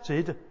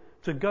expected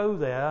to go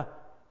there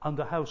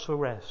under house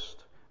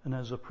arrest and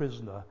as a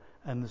prisoner,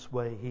 and this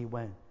way he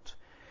went.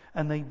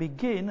 And they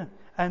begin,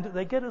 and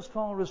they get as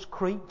far as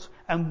Crete,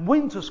 and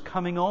winter's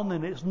coming on,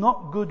 and it's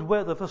not good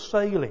weather for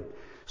sailing.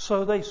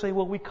 So they say,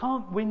 well, we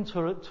can't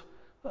winter at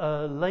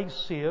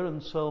Lacia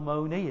and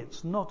Salmone.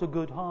 It's not a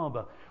good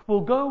harbour.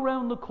 We'll go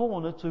round the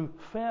corner to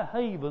Fair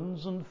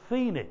Havens and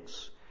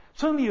Phoenix.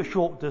 It's only a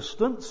short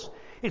distance.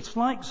 It's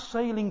like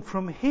sailing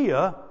from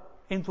here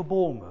into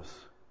Bournemouth.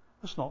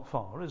 That's not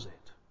far, is it?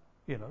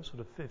 You know,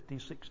 sort of 50,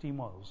 60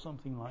 miles,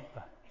 something like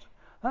that.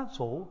 That's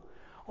all.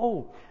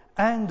 Oh,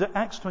 and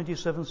Acts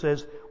 27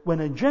 says, when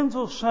a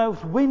gentle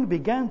south wind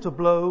began to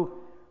blow,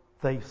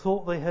 they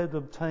thought they had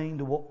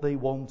obtained what they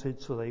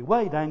wanted, so they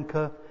weighed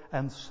anchor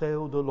and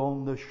sailed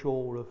along the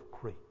shore of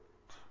Crete.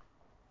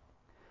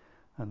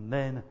 And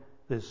then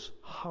this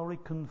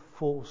hurricane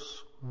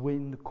force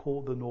wind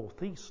called the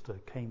northeaster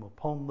came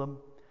upon them,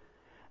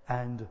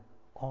 and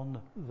on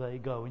they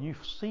go. And you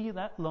see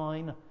that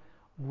line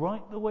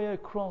right the way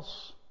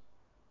across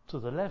to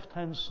the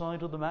left-hand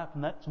side of the map,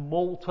 and that's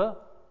Malta.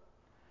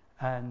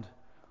 And,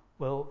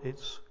 well,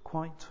 it's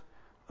quite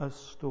a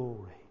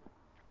story.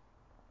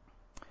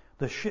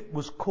 The ship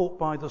was caught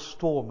by the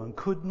storm and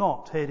could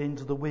not head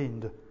into the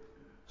wind,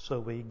 so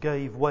we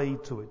gave way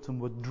to it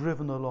and were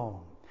driven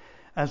along.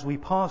 As we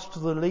passed to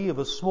the lee of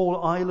a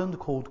small island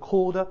called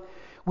Cauda,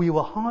 we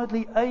were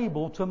hardly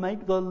able to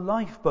make the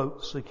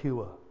lifeboat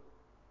secure.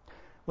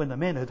 When the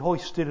men had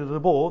hoisted it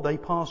aboard, they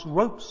passed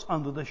ropes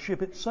under the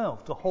ship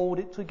itself to hold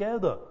it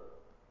together.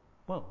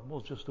 Well, it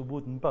was just a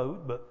wooden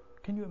boat, but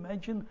can you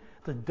imagine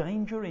the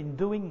danger in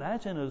doing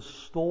that in a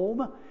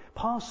storm?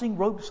 Passing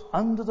ropes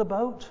under the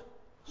boat?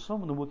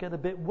 Some of them will get a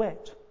bit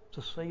wet,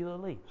 to say the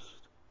least,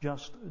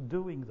 just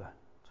doing that.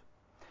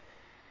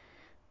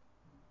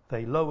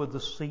 They lowered the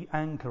sea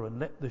anchor and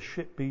let the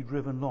ship be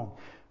driven along.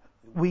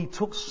 We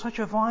took such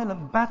a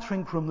violent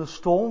battering from the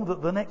storm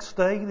that the next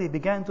day they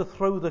began to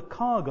throw the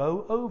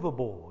cargo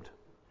overboard.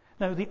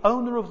 Now, the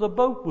owner of the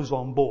boat was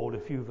on board, a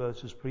few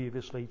verses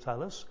previously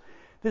tell us.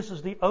 This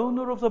is the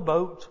owner of the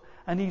boat,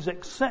 and he's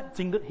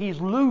accepting that he's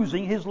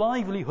losing his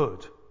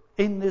livelihood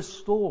in this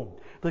storm.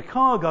 The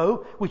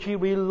cargo, which he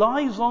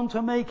relies on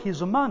to make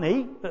his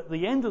money at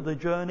the end of the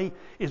journey,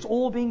 is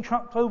all being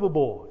chucked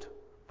overboard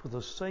for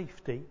the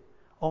safety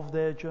of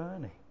their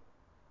journey.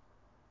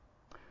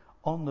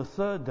 On the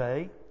third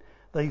day,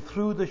 they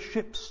threw the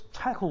ship's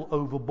tackle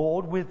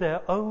overboard with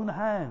their own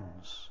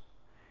hands.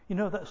 You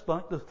know, that's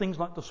like the things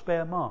like the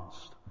spare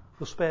mast,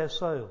 the spare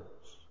sails,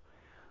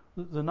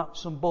 the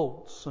nuts and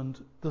bolts,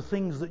 and the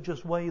things that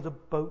just weigh the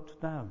boat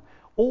down.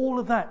 All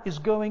of that is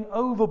going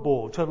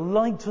overboard to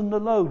lighten the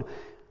load.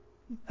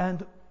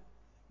 And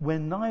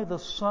when neither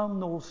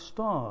sun nor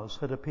stars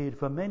had appeared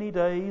for many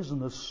days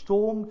and the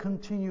storm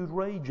continued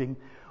raging,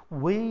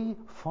 we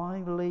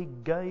finally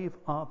gave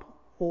up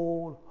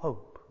all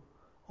hope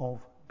of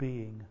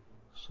being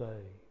saved.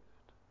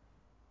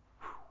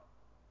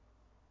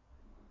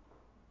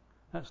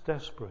 That's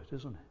desperate,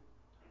 isn't it?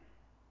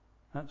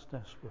 That's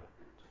desperate.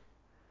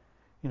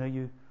 You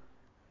know,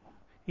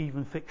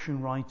 even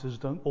fiction writers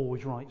don't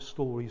always write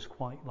stories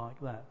quite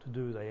like that,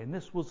 do they? And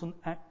this was an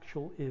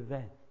actual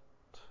event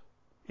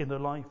in the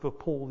life of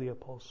Paul the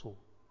Apostle.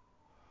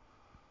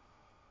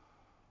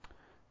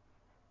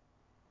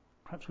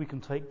 Perhaps we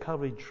can take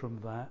courage from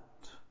that,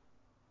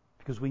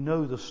 because we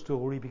know the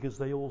story, because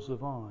they all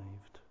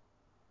survived.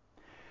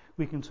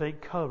 We can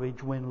take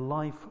courage when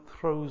life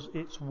throws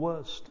its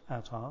worst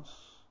at us,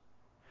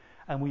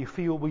 and we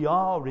feel we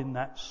are in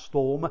that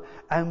storm,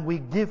 and we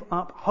give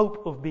up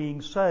hope of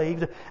being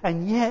saved,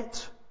 and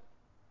yet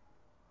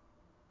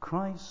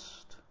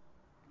Christ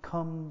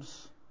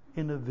comes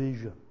in a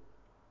vision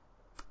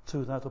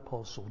to that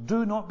apostle.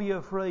 Do not be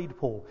afraid,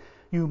 Paul.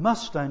 You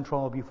must stand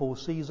trial before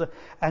Caesar,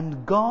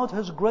 and God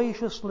has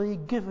graciously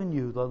given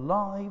you the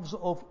lives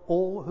of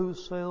all who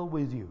sail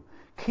with you.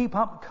 Keep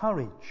up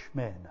courage,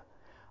 men.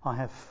 I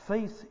have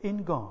faith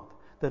in God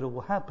that it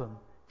will happen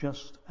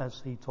just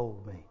as he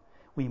told me.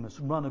 We must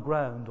run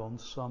aground on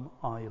some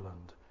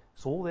island.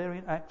 It's all there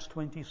in Acts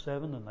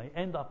 27, and they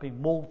end up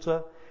in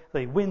Malta.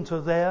 They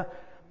winter there.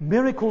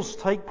 Miracles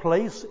take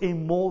place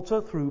in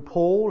Malta through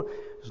Paul.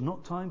 There's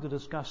not time to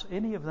discuss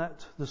any of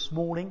that this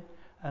morning,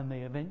 and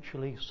they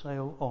eventually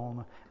sail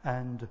on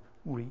and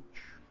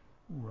reach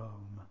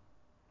Rome.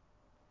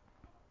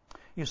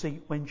 You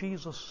see, when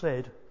Jesus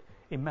said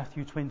in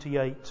Matthew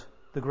 28,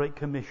 the Great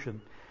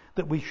Commission,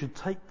 that we should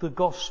take the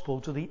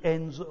gospel to the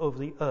ends of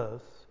the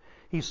earth,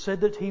 he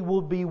said that he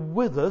will be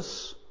with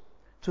us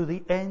to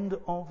the end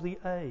of the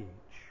age.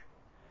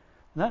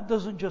 And that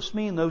doesn't just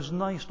mean those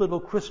nice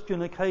little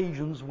Christian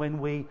occasions when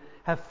we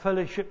have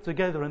fellowship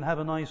together and have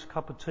a nice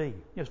cup of tea.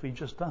 Yes, we've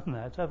just done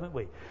that, haven't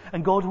we?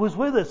 And God was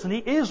with us, and he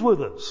is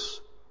with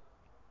us.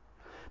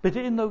 But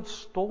in those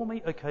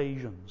stormy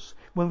occasions,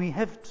 when we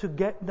have to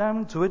get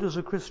down to it as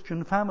a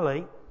Christian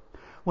family,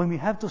 when we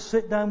have to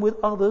sit down with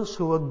others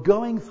who are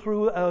going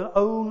through our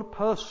own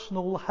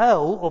personal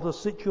hell of a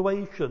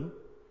situation,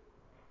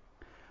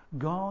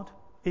 God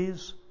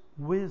is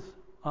with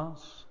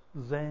us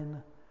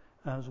then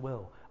as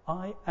well.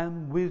 I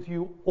am with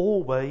you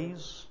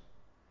always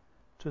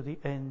to the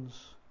ends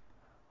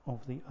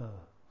of the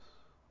earth.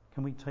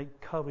 Can we take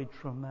courage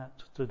from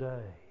that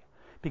today?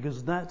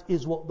 Because that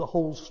is what the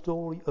whole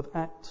story of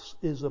Acts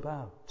is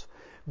about.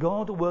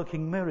 God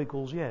working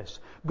miracles, yes.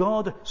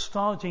 God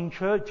starting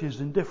churches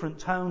in different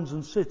towns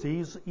and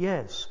cities,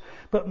 yes.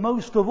 But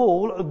most of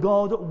all,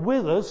 God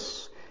with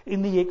us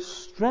in the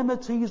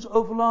extremities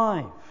of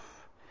life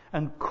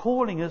and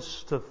calling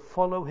us to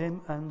follow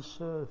him and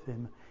serve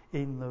him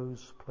in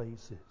those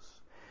places.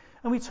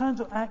 And we turn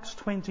to Acts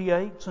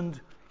 28, and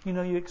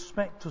you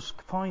expect to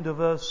find a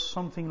verse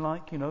something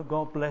like,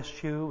 God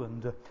bless you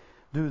and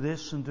do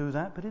this and do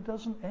that, but it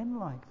doesn't end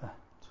like that.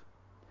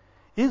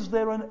 Is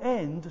there an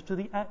end to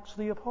the Acts of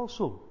the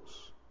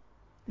Apostles?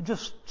 It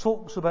just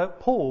talks about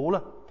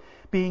Paul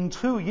being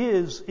 2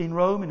 years in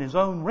Rome in his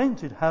own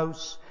rented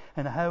house,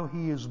 and how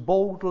he is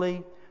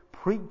boldly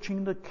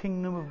preaching the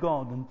kingdom of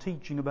God and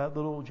teaching about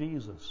the Lord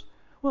Jesus.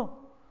 Well,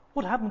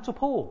 what happened to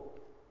Paul?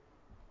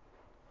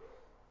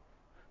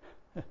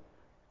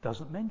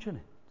 Doesn't mention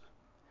it.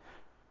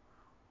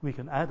 We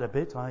can add a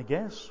bit, I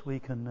guess. We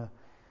can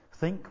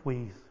think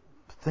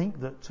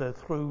that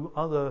through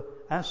other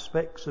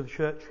aspects of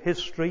church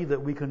history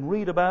that we can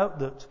read about,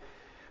 that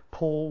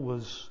Paul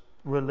was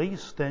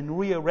released and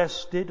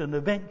rearrested and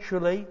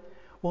eventually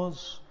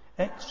was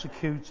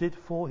executed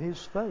for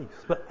his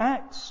faith. But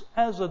Acts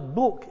as a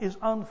book is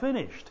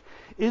unfinished.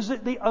 Is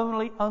it the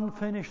only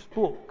unfinished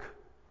book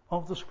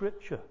of the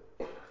Scripture?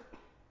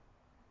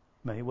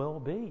 May well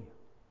be.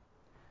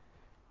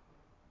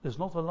 There's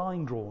not a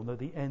line drawn at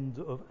the end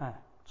of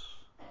Acts.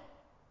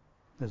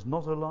 There's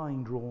not a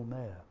line drawn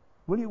there.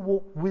 Will you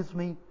walk with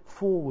me,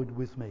 forward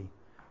with me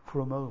for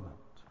a moment?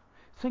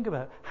 Think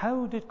about it.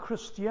 How did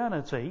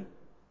Christianity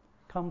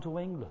come to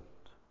England?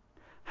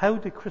 How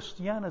did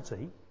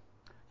Christianity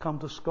come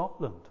to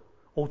Scotland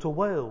or to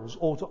Wales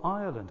or to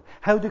Ireland?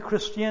 How did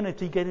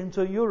Christianity get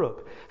into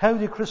Europe? How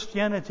did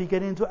Christianity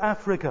get into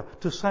Africa,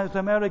 to South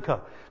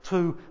America,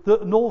 to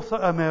North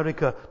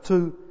America,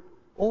 to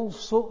all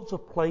sorts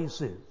of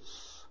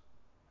places?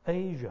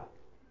 Asia.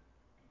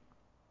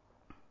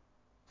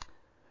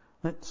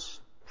 Let's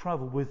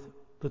travel with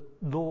the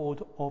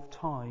Lord of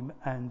time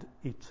and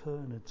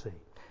eternity.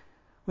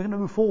 We're going to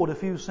move forward a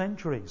few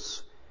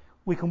centuries.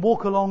 We can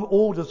walk along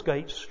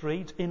Aldersgate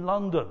Street in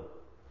London.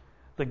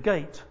 The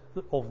gate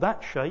of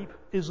that shape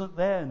isn't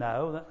there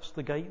now. That's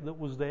the gate that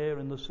was there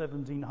in the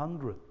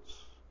 1700s.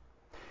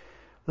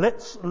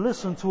 Let's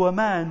listen to a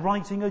man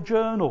writing a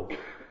journal.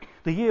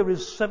 The year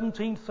is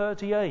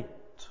 1738.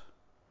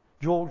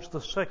 George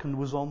II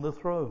was on the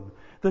throne.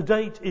 The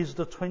date is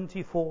the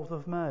 24th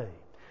of May.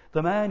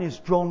 The man is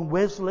John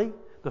Wesley,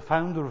 the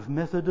founder of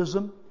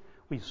Methodism.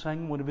 We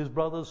sang one of his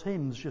brother's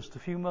hymns just a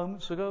few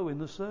moments ago in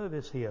the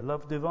service here,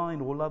 Love Divine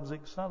or Love's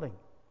Excelling.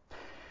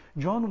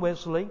 John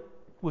Wesley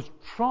was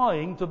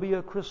trying to be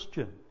a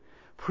Christian.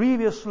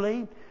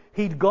 Previously,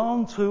 he'd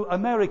gone to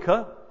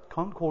America.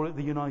 Can't call it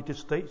the United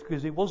States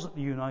because it wasn't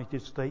the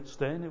United States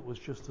then. It was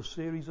just a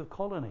series of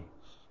colonies.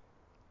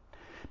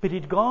 But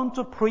he'd gone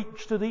to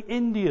preach to the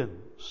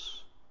Indians.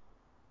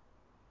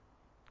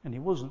 And he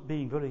wasn't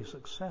being very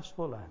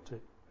successful at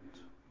it.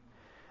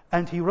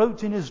 And he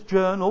wrote in his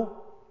journal,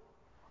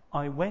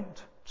 I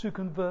went to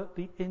convert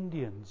the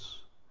Indians,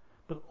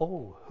 but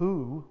oh,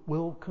 who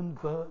will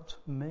convert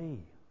me?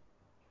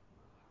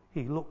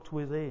 He looked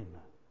within,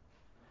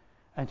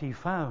 and he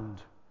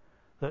found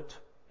that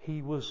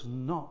he was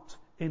not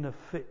in a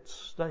fit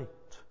state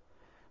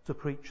to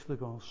preach the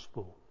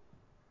gospel.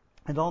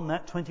 And on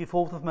that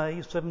 24th of May,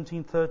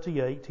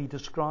 1738, he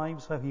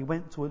describes how he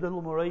went to a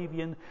little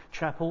Moravian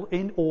chapel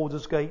in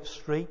Aldersgate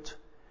Street.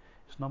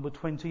 It's number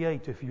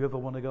 28 if you ever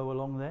want to go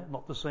along there.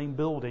 Not the same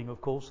building,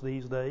 of course,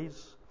 these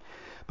days.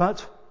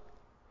 But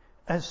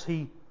as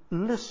he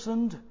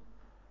listened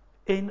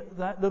in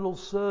that little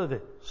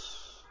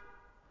service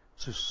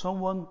to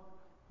someone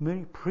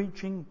me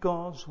preaching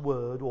God's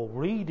word or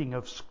reading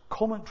of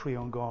commentary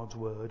on God's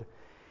word,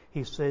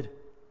 he said,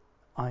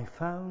 I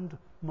found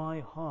my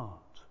heart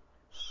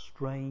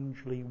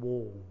strangely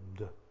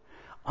warmed.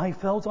 I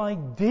felt I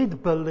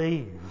did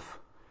believe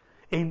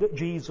in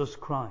Jesus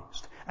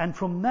Christ. And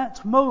from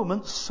that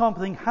moment,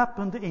 something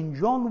happened in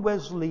John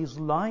Wesley's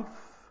life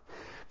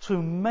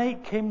to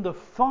make him the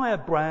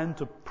firebrand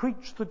to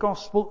preach the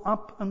gospel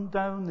up and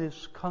down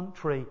this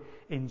country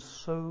in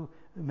so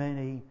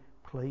many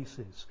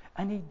places.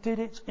 And he did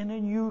it in a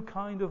new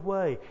kind of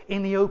way,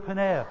 in the open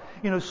air.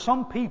 You know,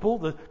 some people,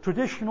 the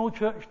traditional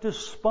church,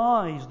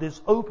 despise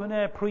this open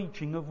air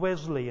preaching of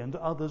Wesley, and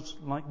others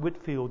like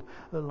Whitefield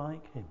are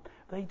like him.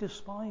 They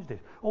despised it.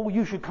 Oh,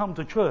 you should come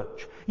to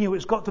church. You know,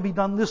 it's got to be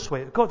done this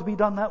way. It's got to be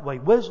done that way.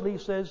 Wesley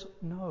says,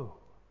 no.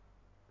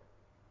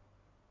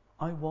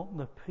 I want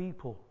the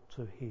people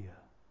to hear.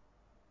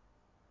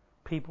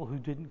 People who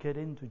didn't get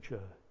into church.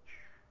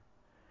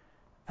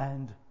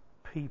 And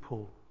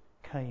people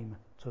came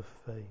to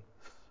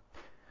faith.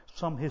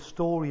 Some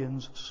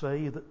historians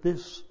say that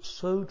this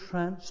so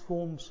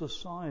transformed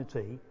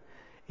society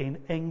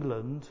in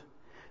England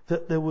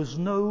that there was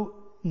no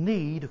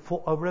need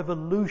for a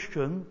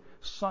revolution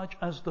such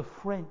as the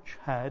French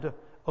had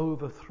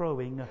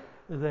overthrowing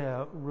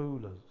their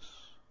rulers.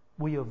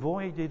 We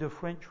avoided a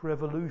French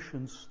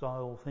Revolution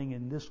style thing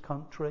in this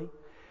country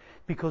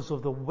because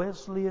of the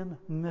Wesleyan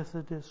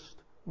Methodist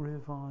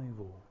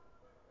revival.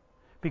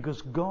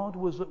 Because God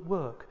was at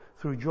work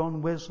through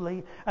John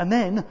Wesley and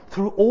then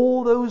through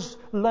all those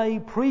lay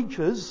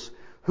preachers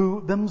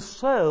who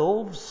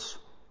themselves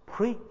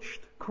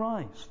preached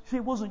Christ. See,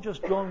 it wasn't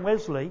just Charles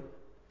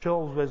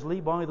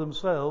Wesley by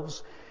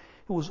themselves.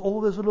 It was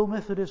all those little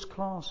Methodist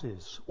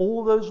classes,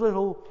 all those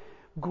little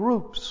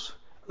groups,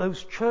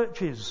 those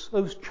churches,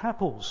 those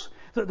chapels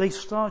that they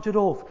started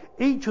off.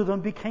 Each of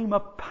them became a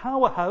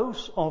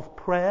powerhouse of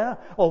prayer,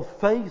 of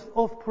faith,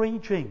 of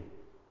preaching.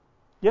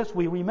 Yes,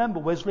 we remember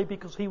Wesley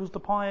because he was the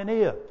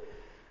pioneer.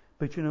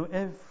 But you know,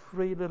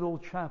 every little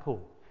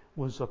chapel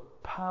was a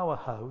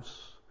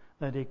powerhouse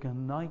that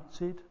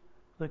ignited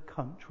the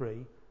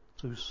country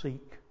to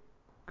seek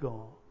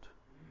God.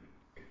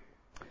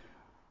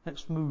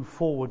 Let's move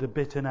forward a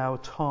bit in our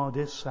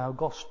TARDIS, our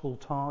gospel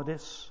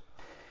TARDIS,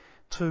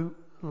 to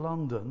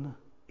London,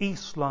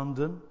 East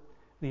London,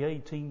 the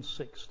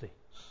 1860s.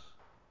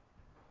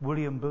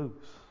 William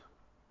Booth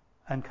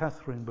and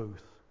Catherine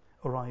Booth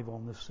arrive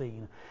on the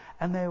scene.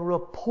 And they were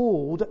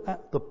appalled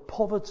at the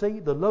poverty,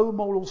 the low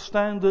moral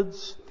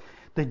standards,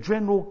 the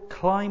general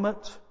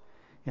climate.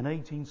 In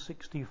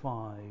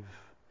 1865,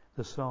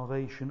 the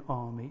Salvation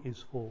Army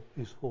is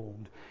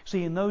formed.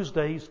 See, in those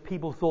days,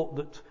 people thought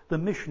that the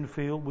mission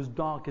field was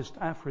darkest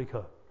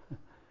Africa.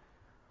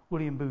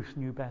 William Booth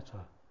knew better.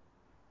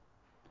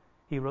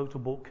 He wrote a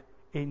book,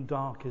 In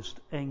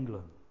Darkest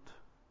England,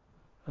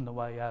 and the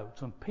Way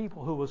Out. And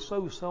people who were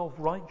so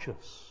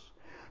self-righteous,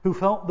 who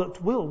felt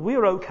that, well,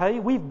 we're okay,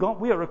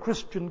 we're a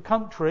Christian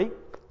country.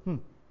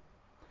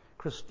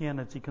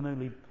 Christianity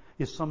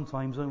is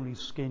sometimes only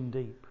skin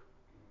deep.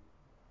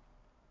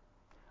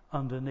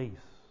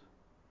 Underneath,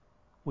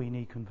 we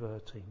need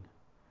converting.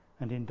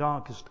 And In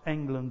Darkest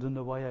England and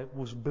the Way Out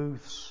was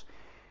Booth's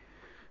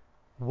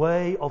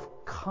way of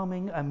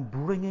coming and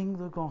bringing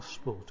the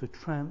gospel to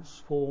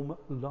transform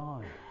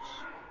lives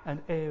and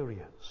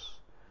areas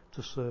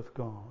to serve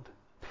God.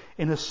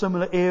 In a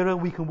similar era,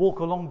 we can walk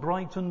along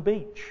Brighton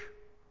Beach.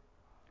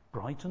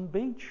 Brighton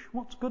Beach?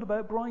 What's good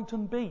about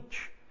Brighton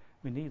Beach?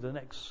 We need the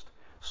next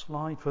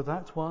slide for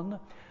that one.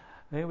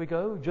 There we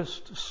go,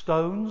 just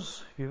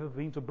stones. If you've ever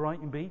been to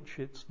Brighton Beach,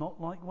 it's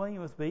not like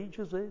Weymouth Beach,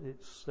 is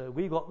it?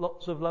 We got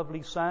lots of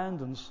lovely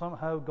sand, and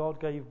somehow God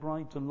gave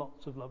Brighton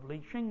lots of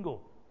lovely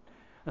shingle.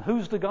 And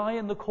who's the guy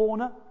in the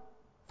corner?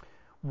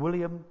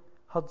 William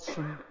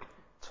Hudson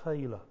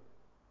Taylor.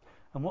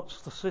 And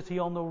what's the city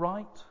on the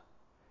right?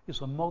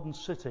 It's a modern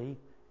city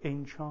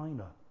in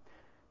China.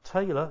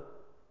 Taylor,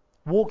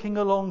 walking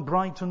along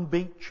Brighton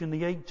Beach in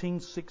the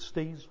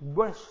 1860s,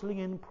 wrestling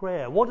in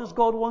prayer. What does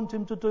God want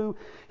him to do?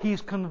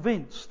 He's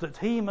convinced that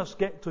he must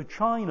get to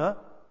China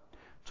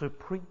to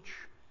preach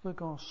the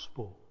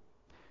gospel.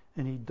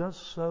 And he does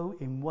so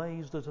in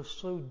ways that are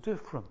so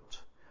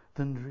different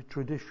than the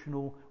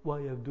traditional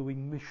way of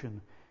doing mission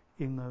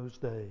in those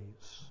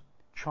days.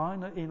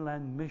 China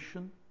Inland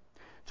Mission.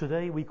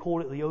 Today we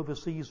call it the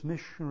Overseas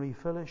Missionary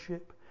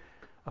Fellowship.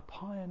 A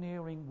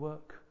pioneering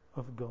work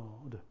of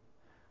God.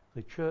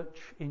 The church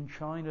in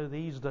China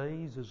these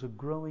days is a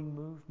growing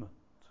movement.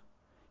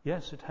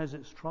 Yes, it has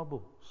its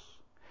troubles.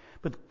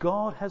 But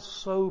God has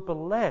so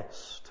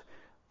blessed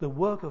the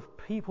work of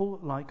people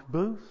like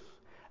Booth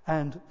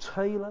and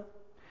Taylor,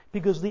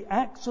 because the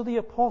Acts of the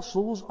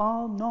Apostles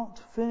are not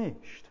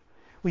finished.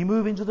 We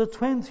move into the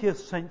 20th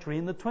century,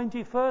 in the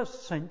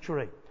 21st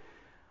century.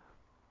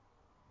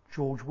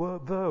 George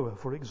Verwer,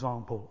 for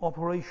example,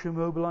 Operation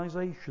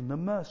Mobilization, the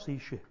Mercy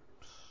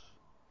Ships.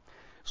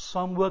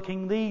 Some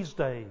working these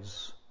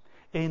days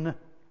in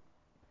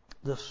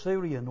the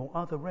Syrian or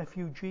other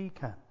refugee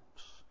camps.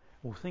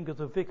 Or think of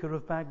the Vicar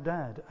of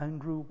Baghdad,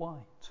 Andrew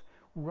White,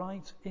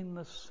 right in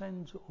the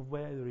centre of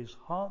where there is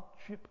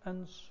hardship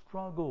and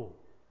struggle.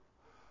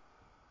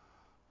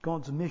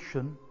 God's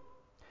mission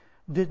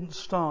didn't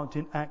start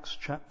in Acts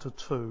chapter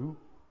 2.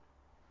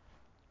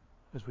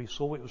 As we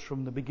saw, it was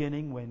from the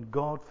beginning when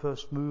God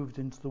first moved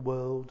into the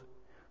world.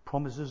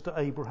 Promises to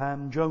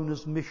Abraham,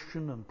 Jonah's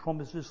mission and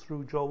promises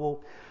through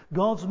Joel.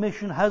 God's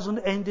mission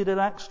hasn't ended at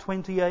Acts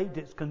 28.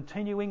 It's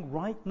continuing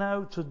right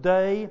now,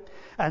 today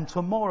and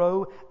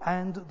tomorrow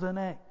and the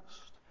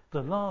next.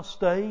 The last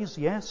days,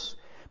 yes,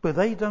 but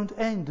they don't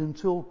end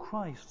until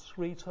Christ's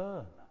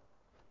return.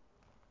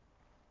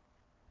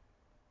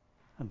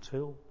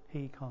 Until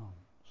he comes.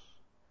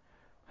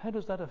 How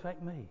does that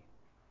affect me?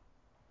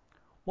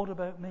 What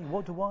about me?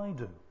 What do I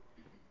do?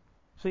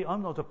 See,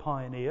 I'm not a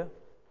pioneer.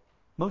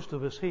 Most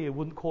of us here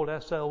wouldn't call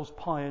ourselves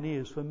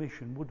pioneers for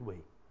mission, would we?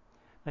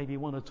 Maybe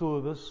one or two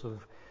of us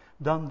have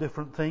done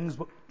different things,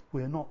 but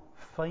we're not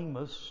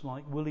famous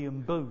like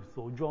William Booth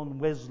or John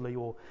Wesley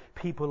or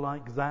people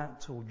like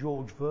that, or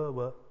George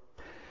Verwer.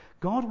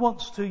 God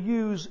wants to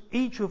use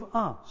each of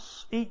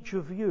us, each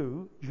of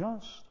you,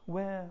 just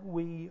where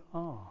we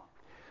are.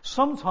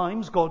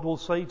 Sometimes God will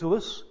say to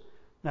us,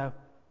 now,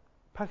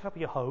 pack up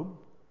your home,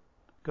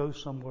 go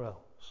somewhere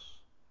else.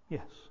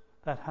 Yes,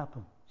 that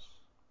happens.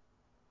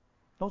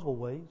 Not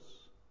always.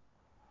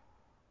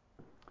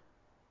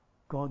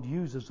 God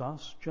uses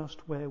us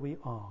just where we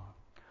are.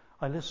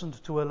 I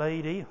listened to a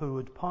lady who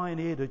had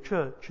pioneered a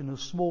church in a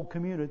small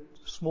community,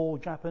 small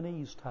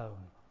Japanese town.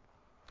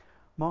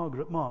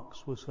 Margaret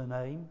Marks was her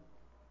name.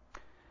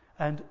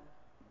 And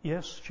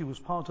yes, she was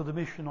part of the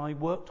mission I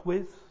worked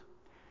with.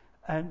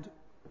 And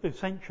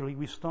essentially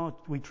we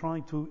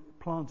tried to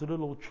plant a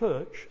little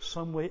church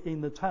somewhere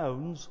in the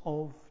towns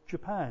of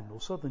Japan,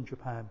 or southern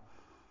Japan.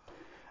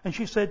 And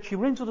she said she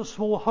rented a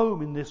small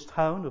home in this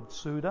town of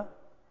Tsuda,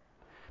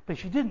 but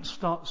she didn't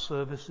start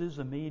services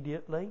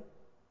immediately.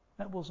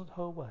 That wasn't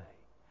her way.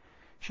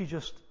 She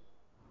just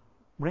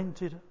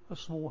rented a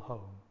small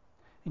home,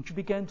 and she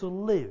began to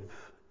live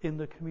in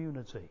the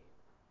community.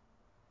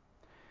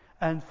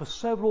 And for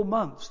several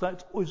months,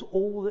 that was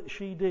all that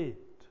she did.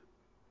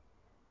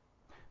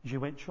 She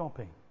went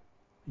shopping,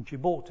 and she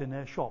bought in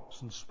their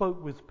shops and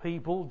spoke with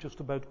people just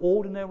about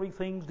ordinary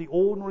things, the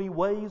ordinary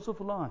ways of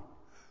life.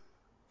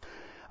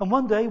 And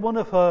one day, one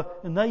of her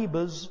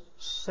neighbours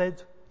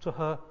said to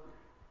her,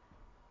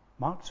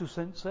 Marksu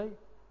Sensei,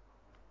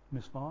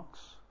 Miss Marks,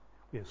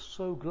 we are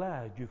so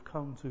glad you've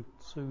come to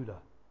Tsuda.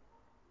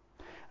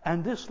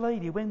 And this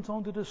lady went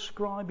on to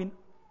describe in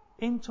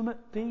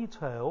intimate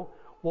detail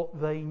what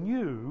they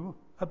knew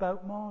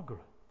about Margaret.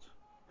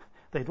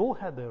 They'd all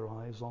had their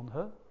eyes on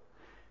her.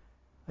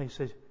 They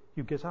said,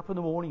 you get up in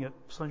the morning at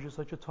such and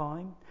such a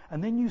time,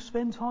 and then you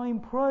spend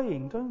time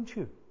praying, don't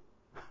you?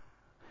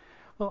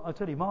 Well, I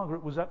tell you,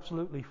 Margaret was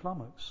absolutely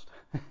flummoxed.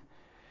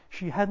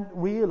 She hadn't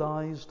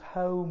realised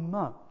how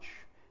much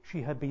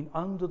she had been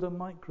under the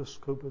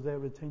microscope of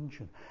their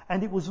attention.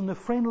 And it was in a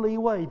friendly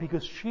way,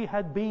 because she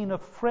had been a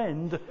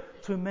friend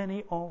to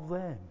many of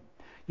them.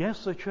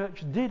 Yes, the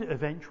church did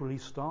eventually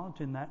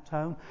start in that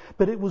town,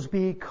 but it was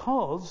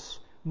because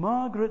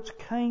Margaret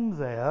came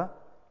there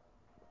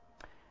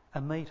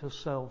and made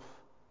herself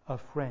a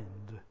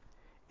friend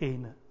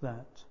in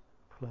that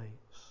place.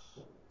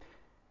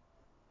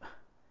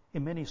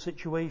 In many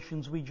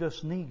situations, we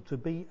just need to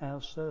be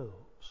ourselves.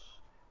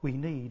 We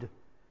need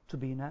to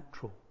be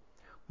natural.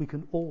 We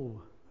can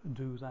all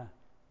do that.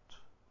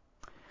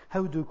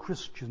 How do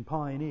Christian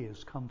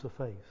pioneers come to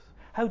faith?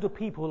 How do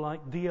people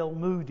like D.L.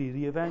 Moody,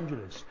 the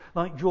evangelist,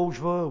 like George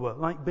Verwer,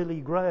 like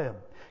Billy Graham,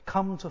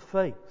 come to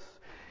faith?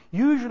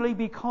 Usually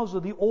because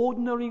of the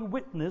ordinary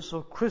witness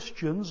of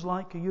Christians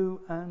like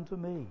you and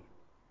me.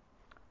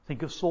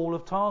 Think of Saul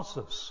of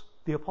Tarsus,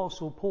 the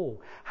Apostle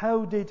Paul.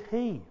 How did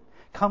he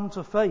come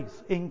to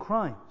faith in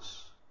Christ?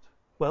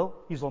 Well,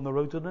 he's on the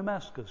road to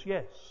Damascus,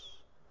 yes.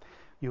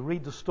 You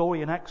read the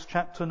story in Acts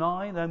chapter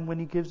 9, and when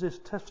he gives his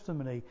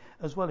testimony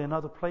as well in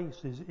other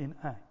places in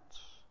Acts.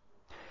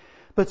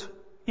 But,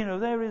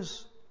 there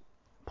is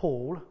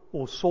Paul,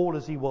 or Saul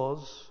as he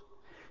was.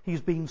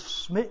 He's been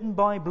smitten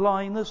by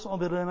blindness on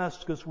the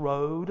Damascus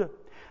road,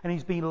 and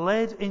he's been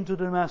led into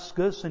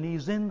Damascus, and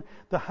he's in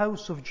the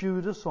house of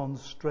Judas on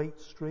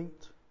Straight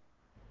Street.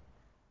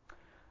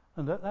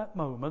 And at that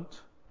moment,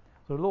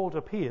 the Lord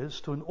appears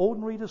to an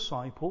ordinary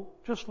disciple,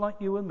 just like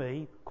you and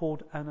me,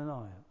 called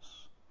Ananias.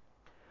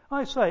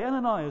 I say,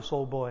 Ananias,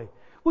 old boy,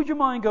 would you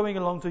mind going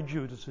along to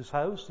Judas's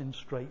house in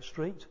Straight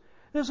Street?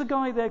 There's a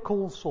guy there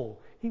called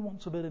Saul. He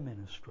wants a bit of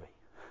ministry.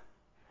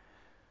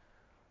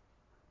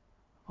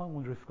 I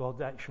wonder if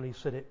God actually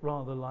said it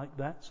rather like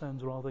that.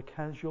 Sounds rather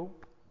casual.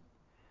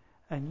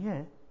 And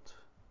yet,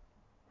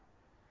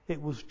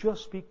 it was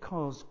just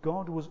because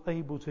God was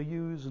able to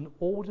use an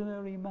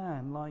ordinary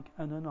man like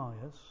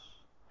Ananias,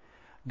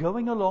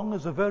 going along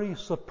as a very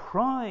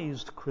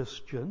surprised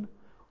Christian.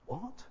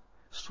 What?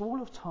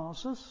 Saul of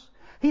Tarsus?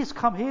 He's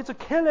come here to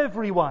kill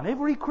everyone,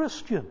 every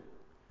Christian.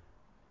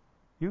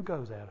 You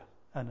go there,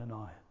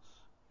 Ananias.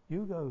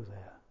 You go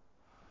there.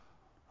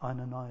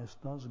 Ananias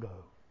does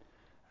go.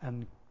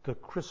 And the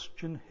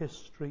Christian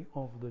history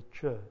of the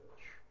church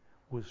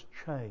was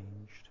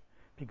changed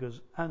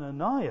because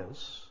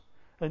Ananias,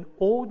 an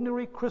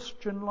ordinary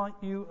Christian like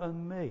you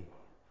and me,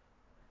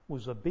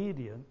 was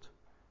obedient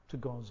to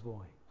God's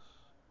voice.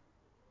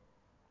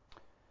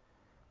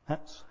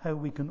 That's how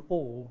we can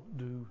all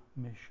do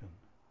mission.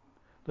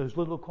 Those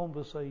little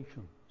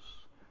conversations,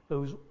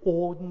 those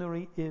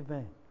ordinary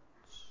events,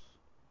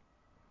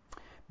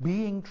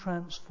 being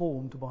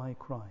transformed by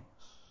Christ.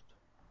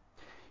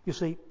 You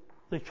see,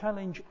 the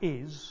challenge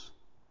is,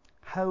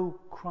 how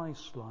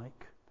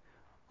Christ-like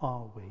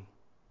are we?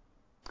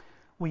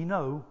 We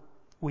know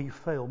we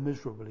fail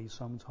miserably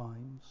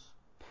sometimes,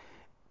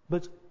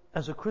 but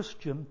as a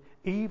Christian,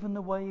 even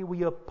the way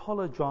we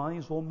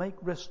apologize or make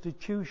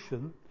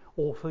restitution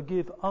or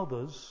forgive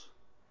others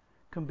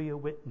can be a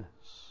witness.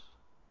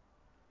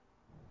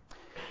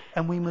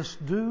 And we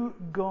must do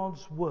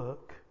God's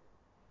work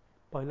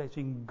by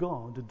letting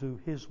God do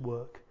his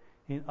work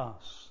in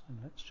us. And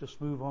let's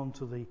just move on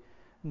to the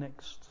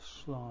next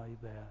slide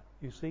there.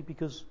 You see,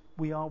 because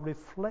we are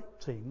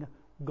reflecting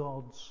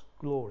God's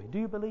glory. Do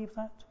you believe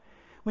that?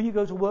 When you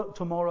go to work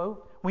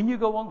tomorrow, when you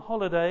go on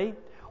holiday,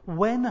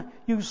 when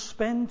you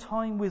spend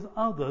time with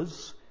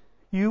others,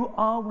 you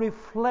are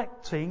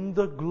reflecting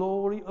the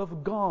glory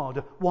of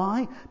God.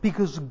 Why?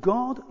 Because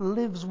God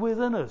lives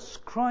within us.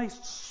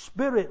 Christ's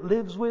Spirit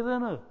lives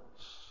within us.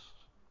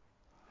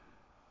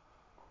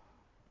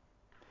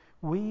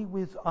 We,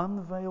 with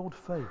unveiled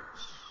face,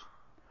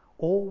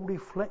 all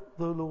reflect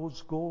the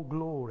Lord's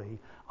glory,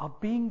 are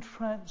being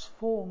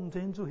transformed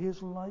into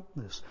his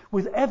likeness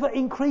with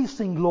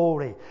ever-increasing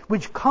glory,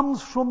 which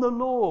comes from the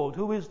Lord,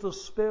 who is the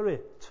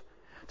Spirit.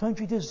 Don't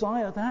you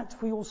desire that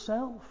for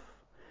yourself?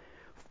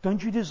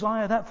 Don't you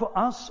desire that for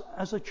us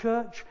as a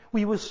church?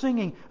 We were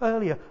singing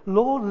earlier,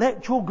 Lord,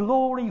 let your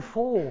glory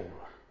fall.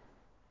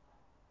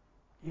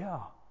 Yeah,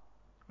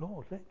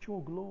 Lord, let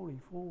your glory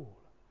fall.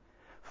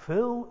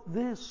 Fill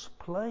this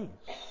place.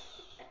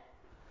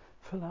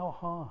 Fill our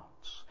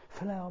hearts.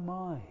 Fill our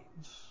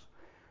minds.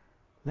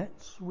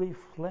 Let's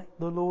reflect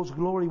the Lord's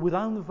glory with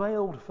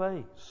unveiled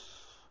face.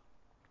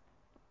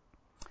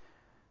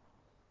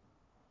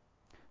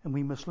 And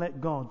we must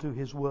let God do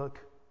his work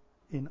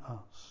in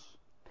us.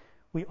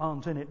 We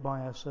aren't in it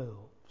by ourselves.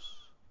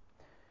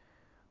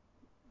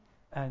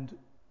 And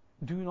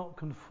do not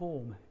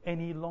conform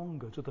any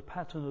longer to the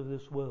pattern of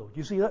this world.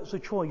 You see, that's a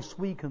choice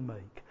we can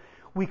make.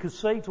 We could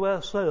say to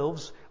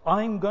ourselves,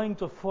 I'm going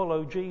to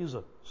follow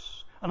Jesus,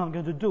 and I'm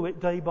going to do it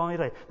day by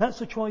day.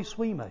 That's a choice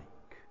we make.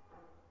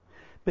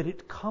 But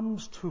it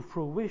comes to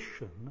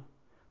fruition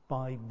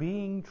by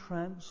being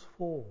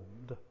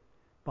transformed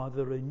by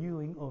the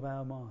renewing of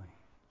our minds.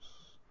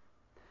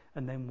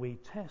 And then we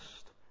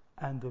test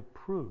and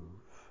approve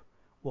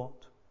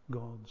what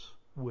God's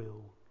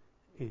will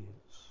is.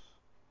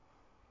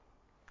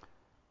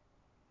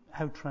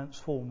 How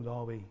transformed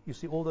are we? You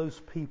see, all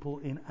those people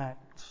in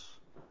Acts,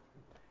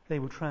 they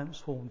were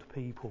transformed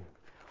people.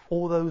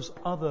 All those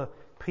other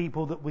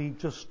people that we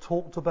just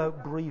talked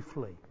about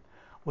briefly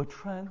were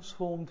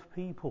transformed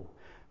people.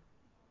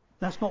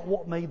 That's not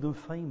what made them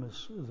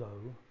famous,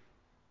 though.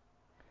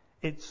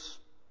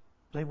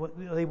 They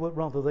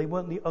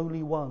weren't the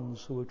only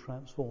ones who were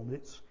transformed.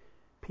 It's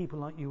people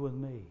like you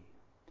and me.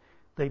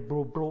 They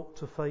were brought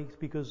to faith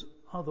because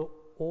other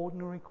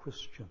ordinary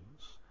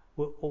Christians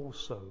were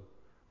also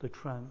the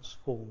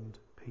transformed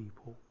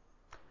people.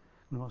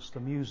 And ask the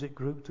music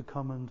group to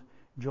come and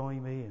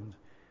join me, and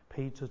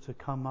Peter to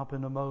come up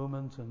in a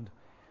moment, and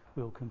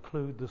we'll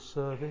conclude the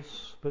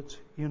service. But,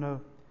 you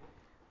know,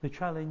 the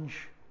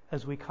challenge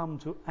as we come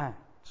to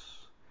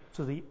Acts,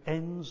 to the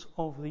ends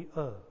of the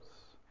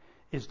earth,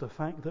 is the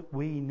fact that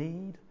we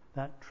need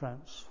that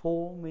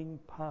transforming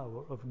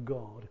power of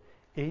God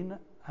in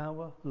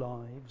our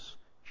lives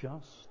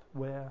just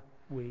where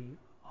we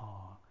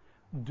are.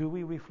 Do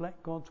we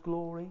reflect God's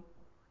glory?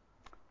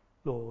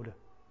 Lord,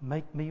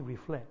 make me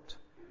reflect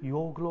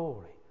your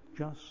glory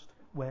just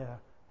where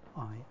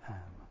I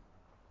am.